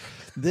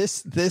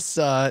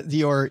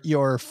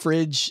 your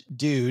fridge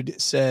dude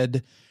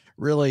said,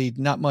 really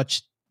not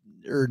much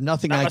or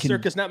nothing. Not my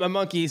circus, not my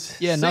monkeys.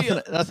 Yeah,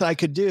 nothing I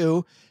could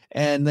do.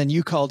 And then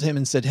you called him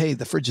and said, hey,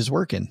 the fridge is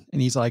working. And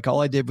he's like,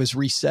 all I did was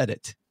reset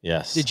it.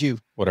 Yes. Did you?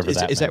 Whatever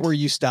that is that where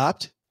you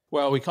stopped?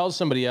 Well, we called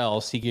somebody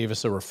else. He gave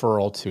us a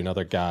referral to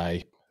another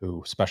guy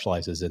who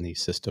specializes in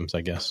these systems, I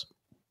guess.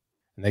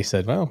 And they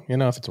said, well,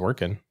 if it's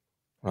working.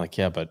 We're like,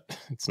 yeah, but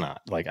it's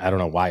not. Like, I don't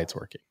know why it's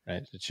working,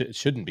 right? It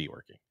shouldn't be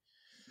working.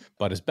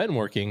 But it's been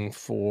working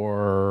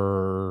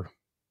for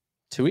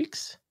 2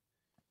 weeks.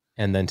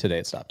 And then today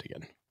it stopped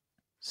again.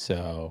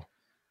 So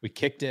we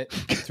kicked it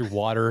through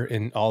water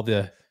and all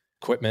the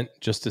equipment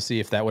just to see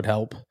if that would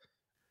help.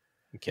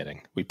 I'm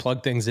kidding. We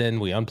plugged things in,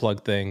 we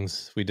unplugged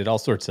things, we did all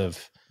sorts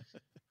of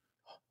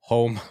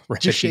home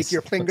remedies. Just shake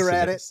your finger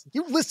at it.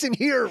 You listen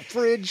here,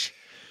 fridge.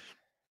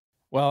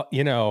 Well,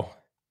 the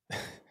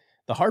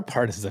hard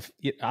part is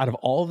out of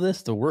all of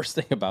this, the worst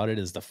thing about it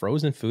is the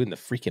frozen food and the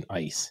freaking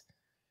ice.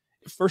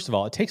 First of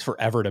all, it takes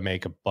forever to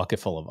make a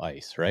bucket full of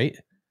ice, right?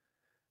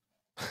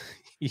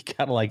 You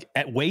gotta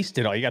waste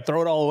it all. You gotta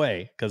throw it all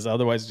away because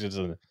otherwise it's just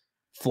a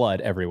flood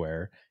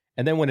everywhere.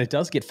 And then when it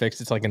does get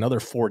fixed, it's like another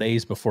 4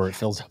 days before it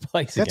fills up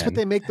ice again. That's what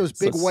they make those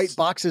big white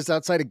boxes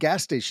outside of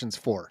gas stations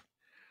for.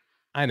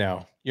 I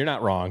know. You're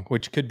not wrong,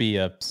 which could be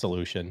a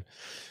solution.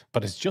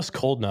 But it's just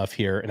cold enough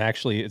here. And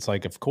actually, it's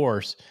like, of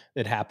course,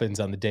 it happens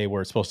on the day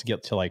where it's supposed to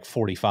get to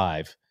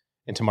 45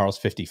 and tomorrow's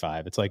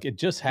 55. It's like, it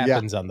just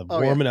happens on the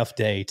warm enough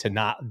day to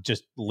not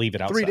just leave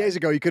it outside. 3 days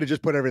ago, you could have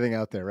just put everything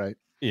out there, right?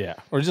 Yeah.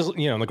 Or just,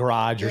 in the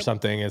garage or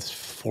something. It's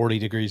 40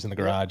 degrees in the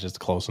garage. It's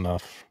close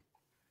enough.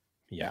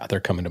 Yeah, they're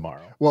coming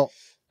tomorrow. Well,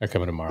 they're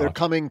coming tomorrow. They're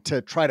coming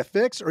to try to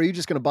fix, or are you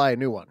just going to buy a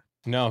new one?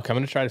 No,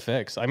 coming to try to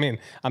fix. I mean,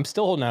 I'm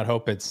still holding out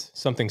hope it's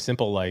something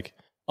simple like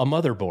a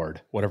motherboard,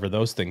 whatever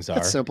those things are.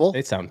 That's simple.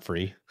 They sound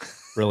free,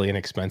 really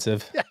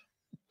inexpensive. Yeah.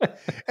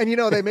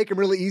 And they make them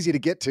really easy to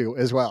get to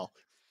as well.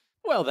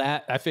 Well,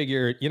 that I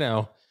figured,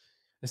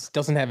 This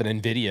doesn't have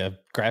an NVIDIA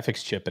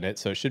graphics chip in it,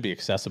 so it should be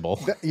accessible.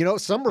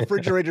 Some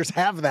refrigerators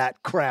have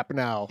that crap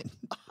now.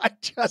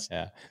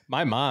 Yeah.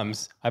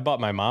 I bought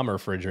my mom a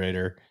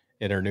refrigerator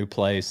in her new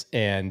place,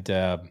 and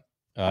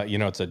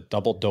it's a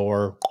double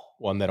door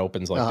one that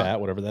opens like that,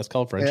 whatever that's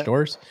called, French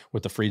doors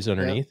with the freezer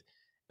underneath.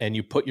 And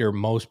you put your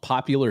most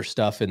popular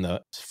stuff in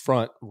the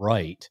front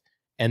right.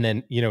 And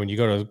then, when you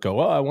go,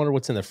 oh, I wonder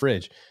what's in the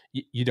fridge.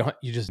 You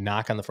just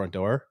knock on the front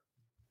door.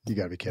 You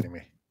gotta be kidding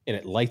me. And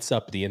it lights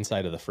up the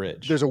inside of the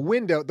fridge. There's a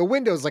window. The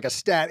window is like a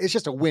it's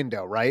just a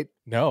window, right?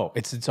 No,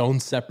 it's its own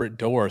separate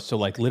door. So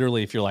like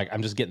literally if you're like,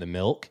 I'm just getting the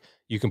milk,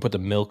 you can put the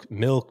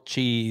milk,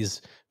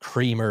 cheese,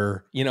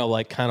 creamer,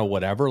 like kind of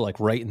whatever, like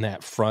right in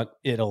that front,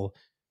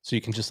 so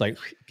you can just like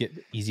get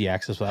easy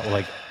access without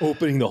like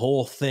opening the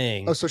whole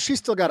thing. Oh, so she's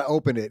still got to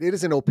open it. It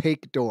is an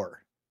opaque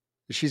door.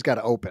 She's got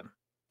to open.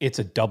 It's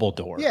a double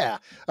door. Yeah.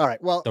 All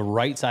right. Well, the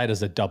right side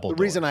is a double door.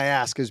 The reason I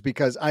ask is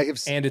because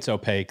and it's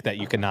opaque that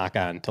you can knock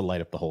on to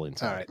light up the whole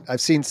inside. All right. I've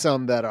seen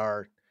some that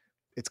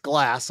it's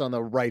glass on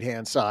the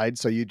right-hand side.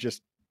 So you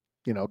just,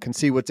 can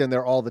see what's in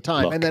there all the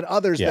time. And then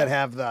others that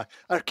have I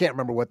can't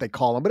remember what they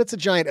call them, but it's a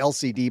giant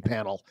LCD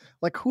panel.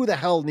 Like who the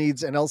hell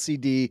needs an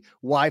LCD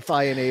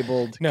Wi-Fi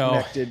enabled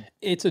connected?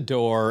 It's a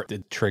door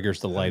that triggers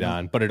the light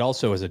on, but it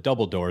also is a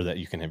double door that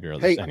you can have your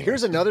other. Hey,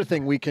 here's another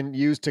thing we can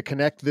use to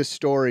connect this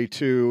story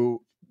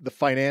to the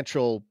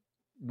financial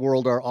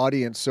world our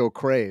audience so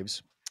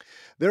craves.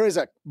 There is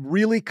a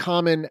really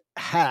common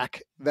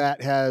hack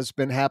that has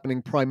been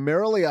happening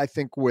primarily, I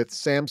think, with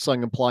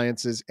Samsung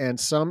appliances and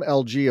some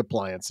LG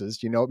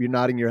appliances. You're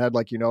nodding your head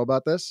like you know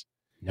about this?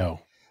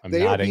 No,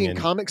 they are being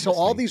common. So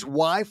all these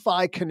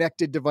Wi-Fi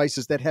connected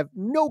devices that have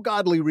no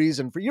godly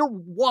reason for your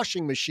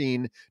washing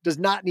machine does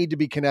not need to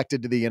be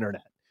connected to the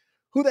internet.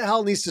 Who the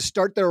hell needs to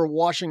start their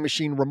washing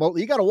machine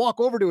remotely? You got to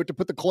walk over to it to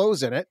put the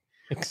clothes in it.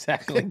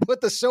 Exactly. And put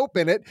the soap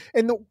in it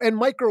and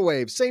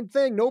microwave. Same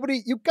thing.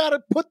 You got to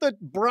put the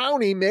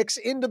brownie mix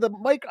into the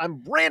mic.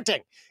 I'm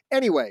ranting.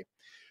 Anyway,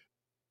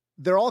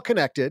 they're all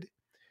connected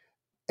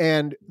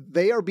and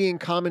they are being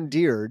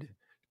commandeered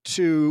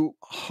to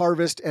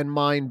harvest and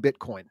mine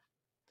Bitcoin.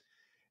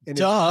 And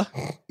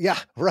yeah,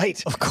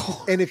 right. Of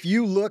course. And if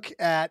you look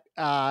at,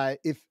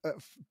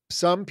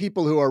 some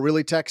people who are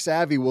really tech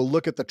savvy will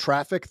look at the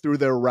traffic through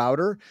their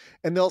router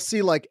and they'll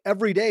see like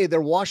every day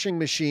their washing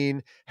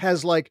machine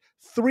has like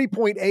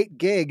 3.8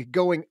 gig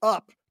going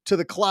up to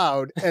the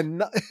cloud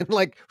and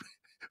like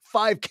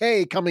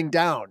 5K coming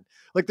down.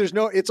 Like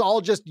it's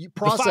all just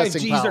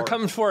processing The 5Gs power. are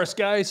coming for us,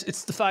 guys.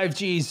 It's the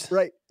 5Gs.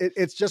 Right.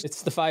 It's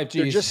the 5Gs.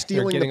 They're just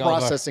stealing the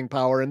processing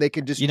power and they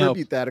can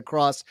distribute that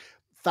across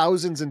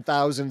thousands and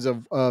thousands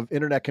of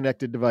internet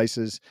connected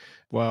devices.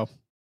 Wow.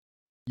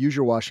 Use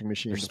your washing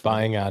machine. You're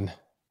spying on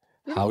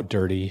how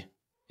dirty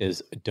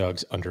is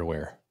Doug's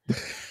underwear.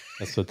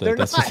 That's what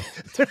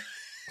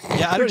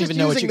I don't even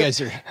know what you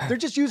guys are. They're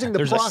just using the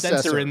There's processor. a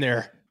sensor in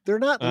there. They're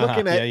not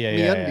looking at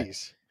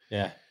MeUndies.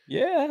 Yeah.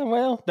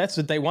 Well, that's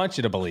what they want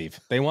you to believe.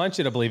 They want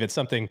you to believe it's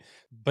something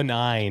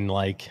benign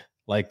like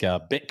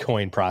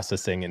Bitcoin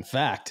processing. In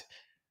fact,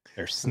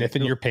 they're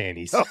sniffing your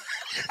panties.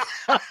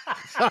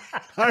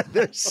 Are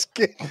their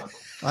skin?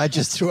 I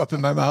just threw up in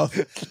my mouth.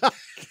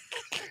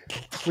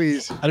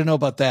 Please. I don't know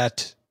about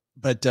that,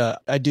 but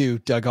I do,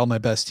 Doug, all my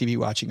best TV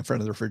watching in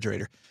front of the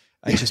refrigerator.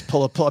 I just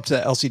pull up to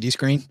that LCD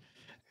screen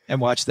and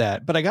watch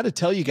that. But I got to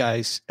tell you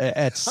guys,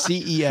 at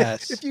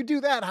CES. If you do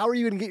that, how are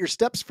you going to get your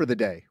steps for the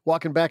day?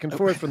 Walking back and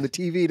forth from the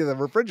TV to the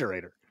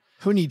refrigerator.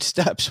 Who needs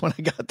steps when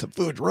I got the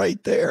food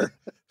right there?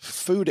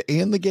 Food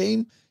and the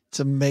game.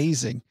 It's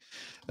amazing.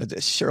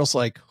 Cheryl's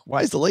like,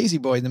 why is the lazy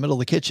boy in the middle of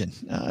the kitchen?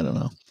 I don't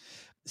know.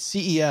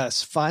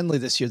 CES, finally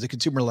this year, the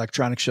Consumer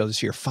Electronics Show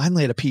this year,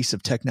 finally had a piece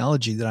of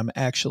technology that I'm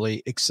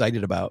actually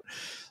excited about.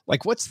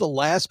 Like, what's the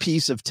last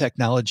piece of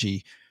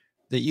technology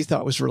that you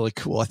thought was really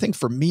cool? I think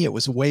for me, it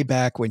was way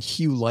back when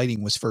hue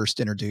lighting was first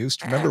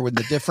introduced. Remember when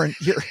the different,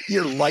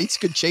 your lights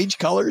could change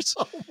colors?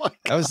 Oh my God.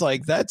 I was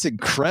like, that's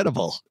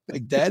incredible.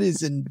 Like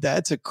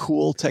that's a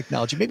cool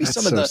technology. Maybe that's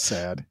some of the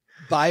sad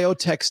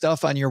biotech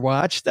stuff on your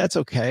watch. That's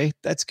okay.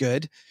 That's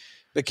good.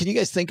 But can you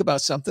guys think about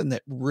something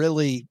that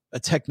really a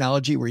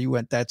technology where you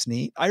went, that's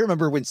neat? I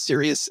remember when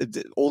Sirius,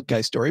 old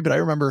guy story, but I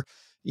remember,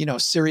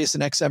 Sirius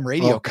and XM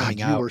radio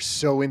coming out. You were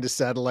so into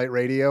satellite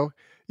radio.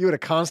 You had a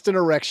constant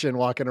erection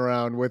walking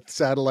around with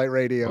satellite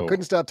radio.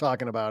 Couldn't stop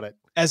talking about it.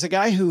 As a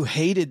guy who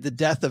hated the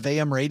death of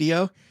AM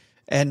radio,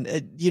 and,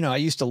 I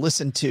used to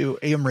listen to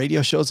AM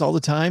radio shows all the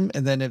time.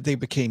 And then they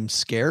became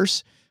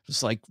scarce. It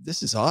was like,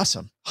 this is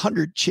awesome.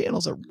 100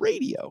 channels of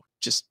radio.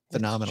 Just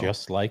phenomenal. It's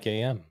just like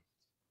AM.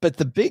 But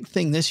the big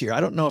thing this year,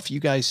 I don't know if you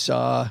guys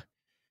saw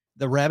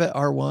the Rabbit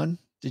R1.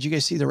 Did you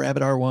guys see the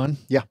Rabbit R1?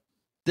 Yeah.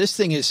 This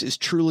thing is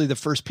truly the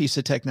first piece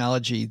of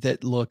technology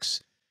that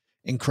looks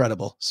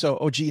incredible. So,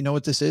 OG, you know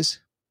what this is?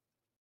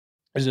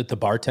 Is it the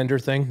bartender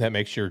thing that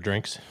makes your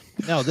drinks?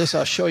 No,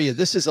 I'll show you.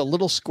 This is a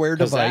little square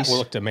device. That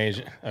looked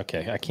amazing.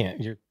 Okay, I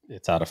can't.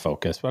 It's out of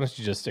focus. Why don't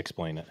you just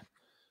explain it?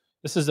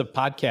 This is a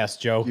podcast,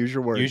 Joe. Use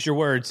your words. Use your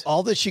words.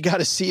 All that you got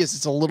to see is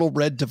it's a little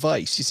red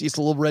device. You see, it's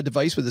a little red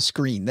device with a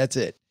screen. That's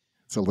it.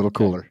 It's a little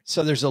cooler.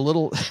 So there's a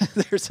little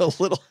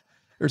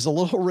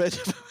red.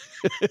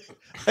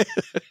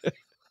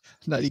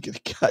 Not even gonna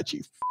cut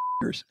you.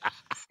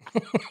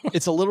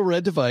 It's a little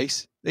red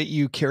device that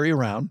you carry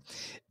around.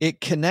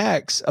 It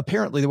connects.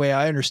 Apparently, the way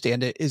I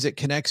understand it is it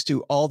connects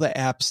to all the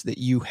apps that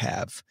you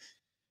have.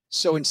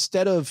 So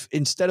instead of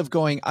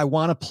going, I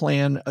want to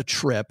plan a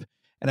trip,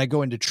 and I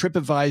go into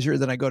TripAdvisor,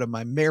 then I go to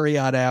my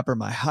Marriott app or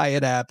my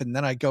Hyatt app, and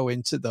then I go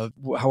into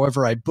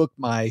however I book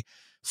my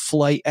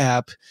flight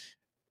app.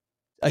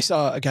 I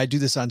saw a guy do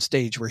this on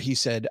stage where he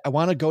said, I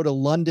want to go to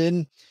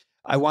London.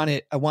 I want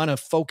to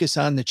focus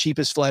on the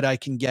cheapest flight I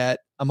can get.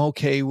 I'm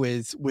okay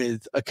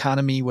with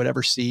economy,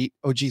 whatever seat.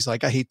 OG's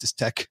like, I hate this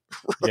tech.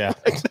 Yeah.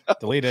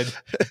 Deleted.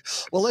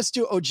 Well, let's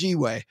do OG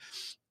way.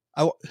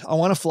 I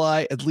want to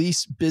fly at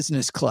least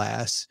business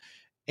class.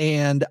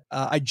 And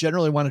I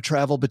generally want to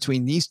travel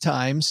between these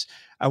times.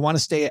 I want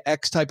to stay at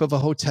X type of a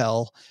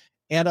hotel.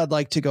 And I'd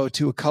like to go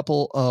to a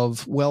couple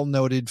of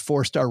well-noted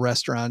 4-star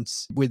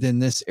restaurants within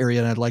this area.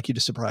 And I'd like you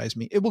to surprise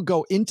me. It will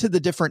go into the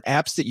different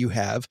apps that you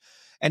have.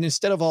 And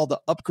instead of all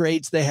the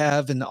upgrades they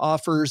have and the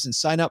offers and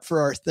sign up for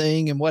our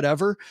thing and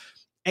whatever,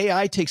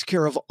 AI takes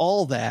care of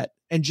all that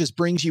and just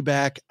brings you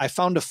back. I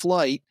found a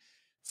flight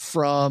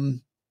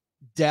from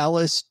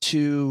Dallas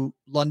to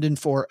London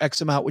for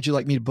X amount. Would you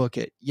like me to book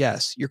it?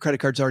 Yes. Your credit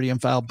card's already on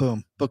file.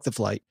 Boom. Book the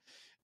flight.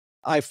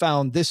 I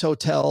found this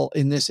hotel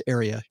in this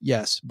area.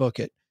 Yes. Book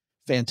it.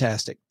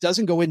 Fantastic.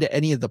 Doesn't go into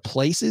any of the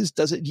places.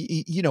 Doesn't,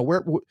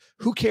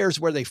 who cares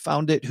where they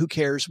found it? Who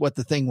cares what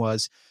the thing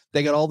was?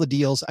 They got all the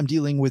deals. I'm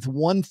dealing with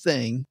one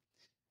thing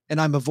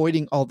and I'm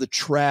avoiding all the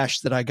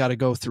trash that I got to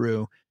go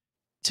through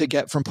to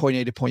get from point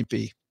A to point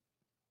B.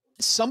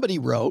 Somebody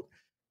wrote,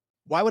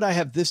 why would I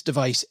have this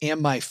device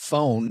and my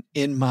phone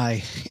in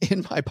my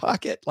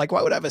pocket? Like,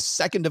 why would I have a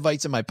second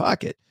device in my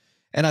pocket?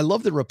 And I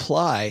love the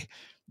reply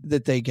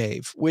that they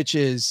gave, which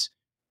is,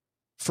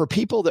 for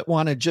people that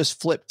want to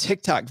just flip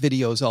TikTok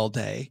videos all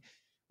day,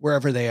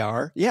 wherever they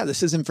are, yeah,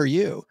 this isn't for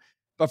you.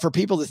 But for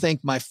people that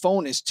think my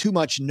phone is too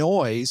much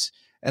noise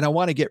and I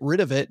want to get rid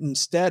of it,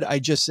 instead, I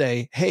just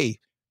say, hey,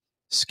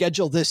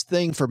 schedule this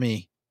thing for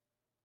me.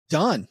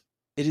 Done.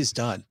 It is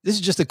done. This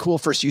is just a cool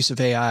first use of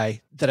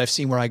AI that I've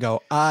seen where I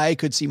go, I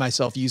could see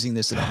myself using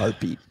this in a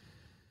heartbeat.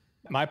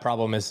 My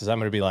problem is I'm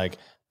going to be like,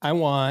 I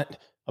want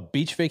a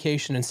beach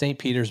vacation in St.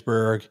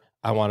 Petersburg.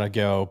 I want to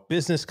go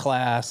business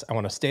class. I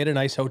want to stay at a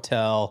nice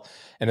hotel.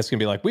 And it's going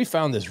to be like, we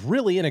found this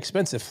really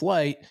inexpensive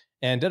flight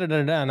and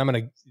and I'm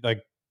going to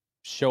like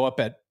show up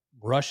at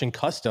Russian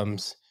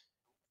customs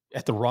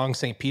at the wrong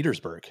St.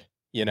 Petersburg.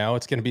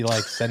 It's going to be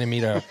like sending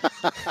me to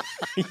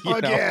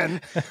again.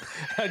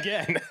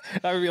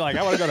 I would be like,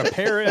 I want to go to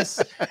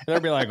Paris. And they'll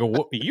be like,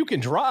 well, you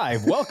can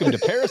drive. Welcome to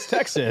Paris,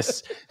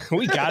 Texas.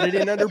 We got it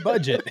in under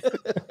budget.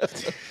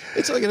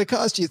 It's only going to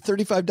cost you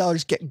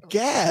 $35 getting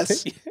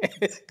gas.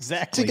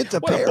 Exactly. To get to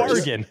what Paris. A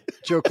bargain.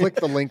 Joe, click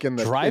the link in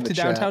the drive to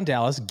chat. downtown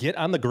Dallas, get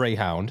on the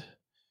Greyhound,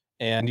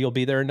 and you'll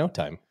be there in no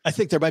time. I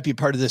think there might be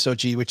part of this,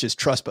 OG, which is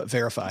trust but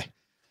verify.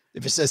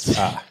 If it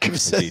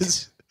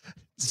says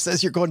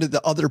you're going to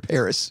the other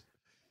Paris,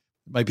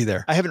 it might be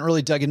there. I haven't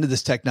really dug into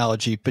this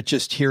technology, but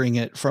just hearing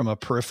it from a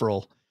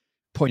peripheral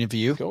point of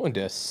view. Going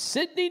to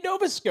Sydney,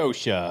 Nova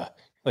Scotia.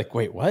 Like,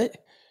 wait, what?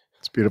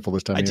 It's beautiful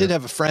this time. I did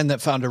have a friend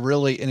that found a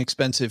really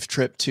inexpensive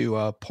trip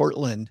to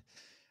Portland.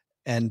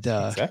 And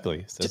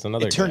exactly. So that's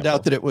another it turned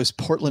out that it was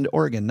Portland,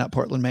 Oregon, not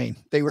Portland, Maine.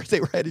 They were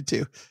headed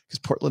to, because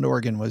Portland,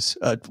 Oregon was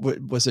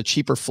a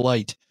cheaper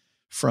flight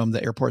from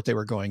the airport they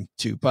were going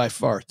to by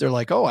far. They're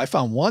like, oh, I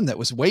found one that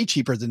was way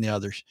cheaper than the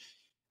others.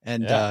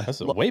 And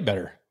that's a way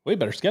better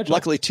schedule.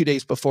 Luckily, 2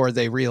 days before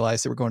they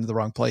realized they were going to the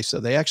wrong place.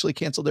 So they actually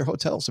canceled their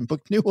hotels and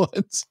booked new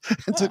ones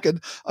and took an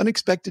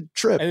unexpected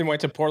trip. And then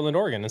went to Portland,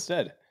 Oregon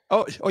instead.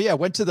 Oh yeah.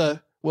 Went to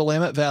the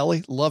Willamette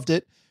Valley. Loved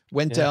it.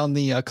 Went down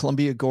the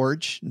Columbia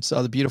Gorge and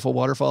saw the beautiful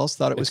waterfalls.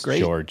 Thought it was great.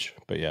 George,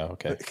 but yeah.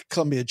 Okay.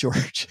 Columbia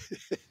George.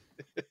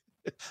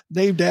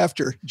 Named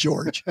after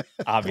George.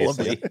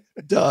 Obviously.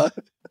 Duh.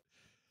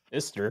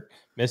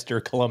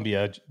 Mr.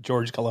 Columbia,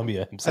 George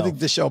Columbia himself. I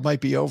think the show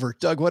might be over.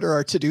 Doug, what are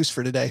our to-dos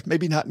for today?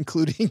 Maybe not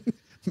including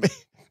at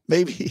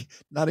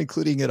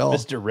all.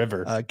 Mr.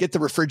 River. Get the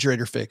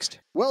refrigerator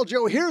fixed. Well,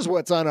 Joe, here's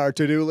what's on our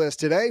to-do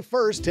list today.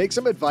 First, take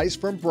some advice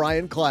from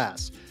Brian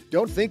Klaas.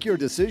 Don't think your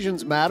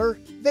decisions matter.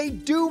 They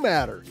do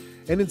matter,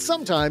 and in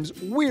sometimes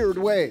weird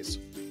ways.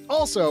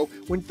 Also,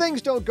 when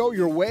things don't go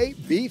your way,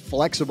 be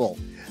flexible.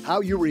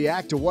 How you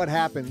react to what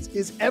happens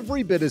is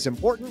every bit as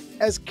important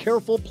as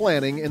careful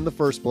planning in the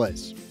first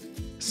place.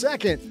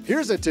 Second,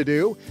 here's a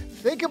to-do.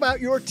 Think about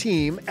your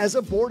team as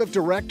a board of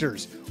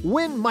directors.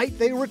 When might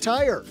they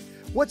retire?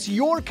 What's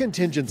your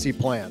contingency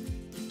plan?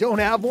 Don't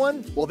have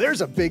one? Well, there's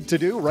a big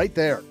to-do right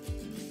there.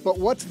 But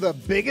what's the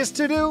biggest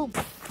to-do?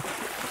 I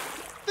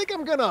think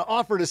I'm going to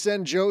offer to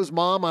send Joe's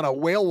mom on a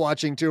whale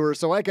watching tour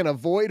so I can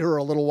avoid her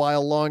a little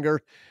while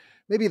longer.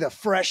 Maybe the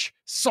fresh,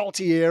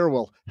 salty air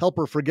will help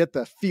her forget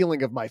the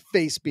feeling of my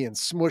face being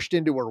smushed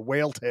into her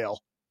whale tail.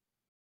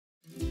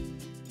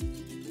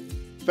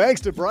 Thanks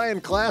to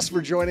Brian Klaas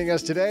for joining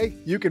us today.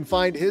 You can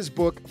find his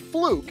book,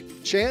 Fluke,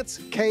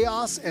 Chance,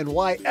 Chaos, and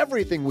Why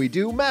Everything We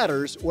Do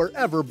Matters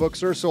wherever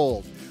books are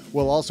sold.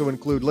 We'll also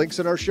include links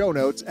in our show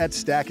notes at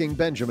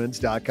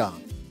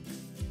stackingbenjamins.com.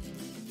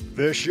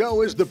 This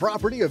show is the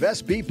property of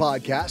SB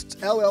Podcasts,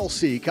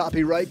 LLC,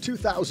 copyright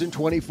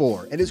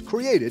 2024, and is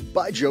created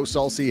by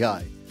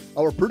Saul-Sehy.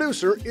 Our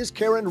producer is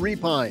Karen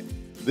Repine.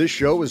 This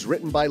show is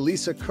written by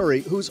Lisa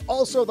Curry, who's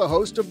also the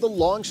host of the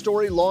Long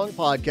Story Long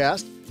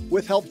podcast,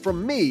 with help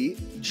from me,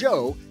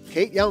 Joe,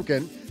 Kate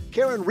Younkin,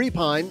 Karen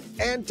Repine,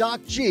 and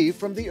Doc G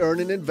from the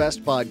Earn and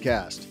Invest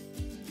podcast.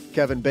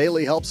 Kevin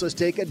Bailey helps us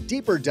take a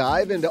deeper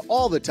dive into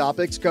all the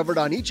topics covered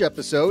on each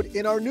episode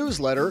in our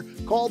newsletter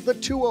called The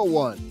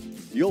 201.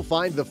 You'll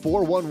find the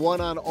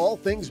 411 on all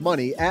things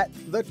money at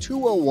The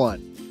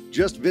 201.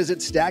 Just visit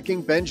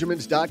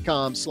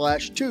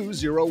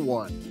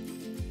stackingbenjamins.com/201.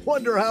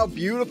 Wonder how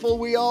beautiful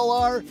we all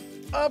are?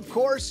 Of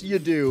course you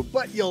do,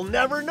 but you'll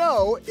never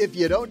know if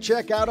you don't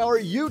check out our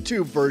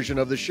YouTube version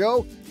of the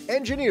show,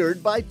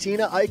 engineered by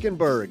Tina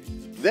Eichenberg.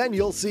 Then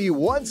you'll see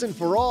once and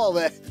for all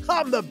that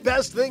I'm the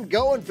best thing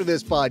going for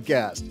this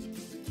podcast.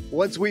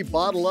 Once we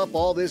bottle up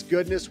all this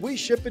goodness, we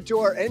ship it to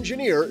our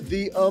engineer,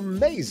 the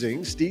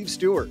amazing Steve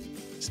Stewart.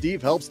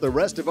 Steve helps the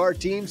rest of our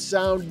team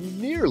sound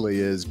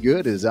nearly as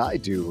good as I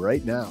do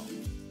right now.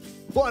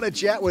 Want to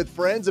chat with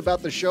friends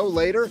about the show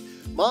later?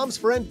 Mom's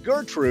friend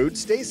Gertrude,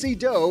 Stacy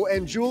Doe,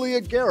 and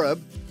Julia Garib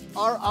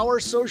are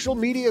our social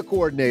media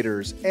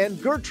coordinators,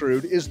 and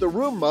Gertrude is the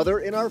room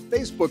mother in our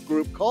Facebook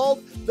group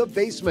called The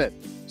Basement.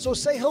 So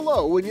say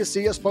hello when you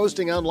see us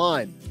posting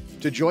online.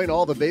 To join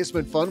all the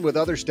basement fun with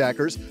other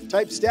stackers,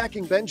 type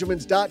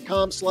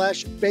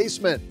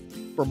stackingbenjamins.com/basement.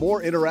 For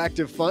more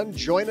interactive fun,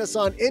 join us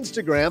on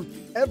Instagram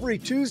every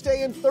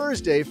Tuesday and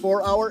Thursday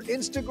for our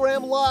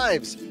Instagram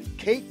Lives.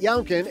 Kate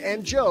Younkin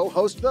and Joe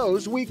host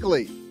those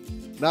weekly.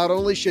 Not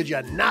only should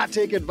you not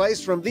take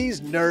advice from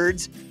these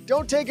nerds,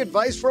 don't take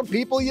advice from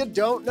people you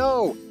don't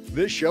know.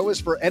 This show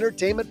is for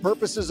entertainment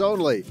purposes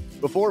only.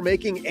 Before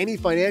making any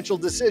financial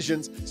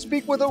decisions,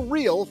 speak with a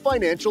real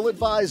financial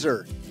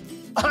advisor.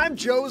 I'm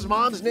Joe's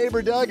mom's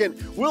neighbor, Doug, and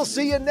we'll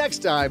see you next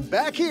time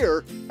back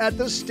here at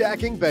the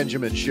Stacking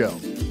Benjamin Show.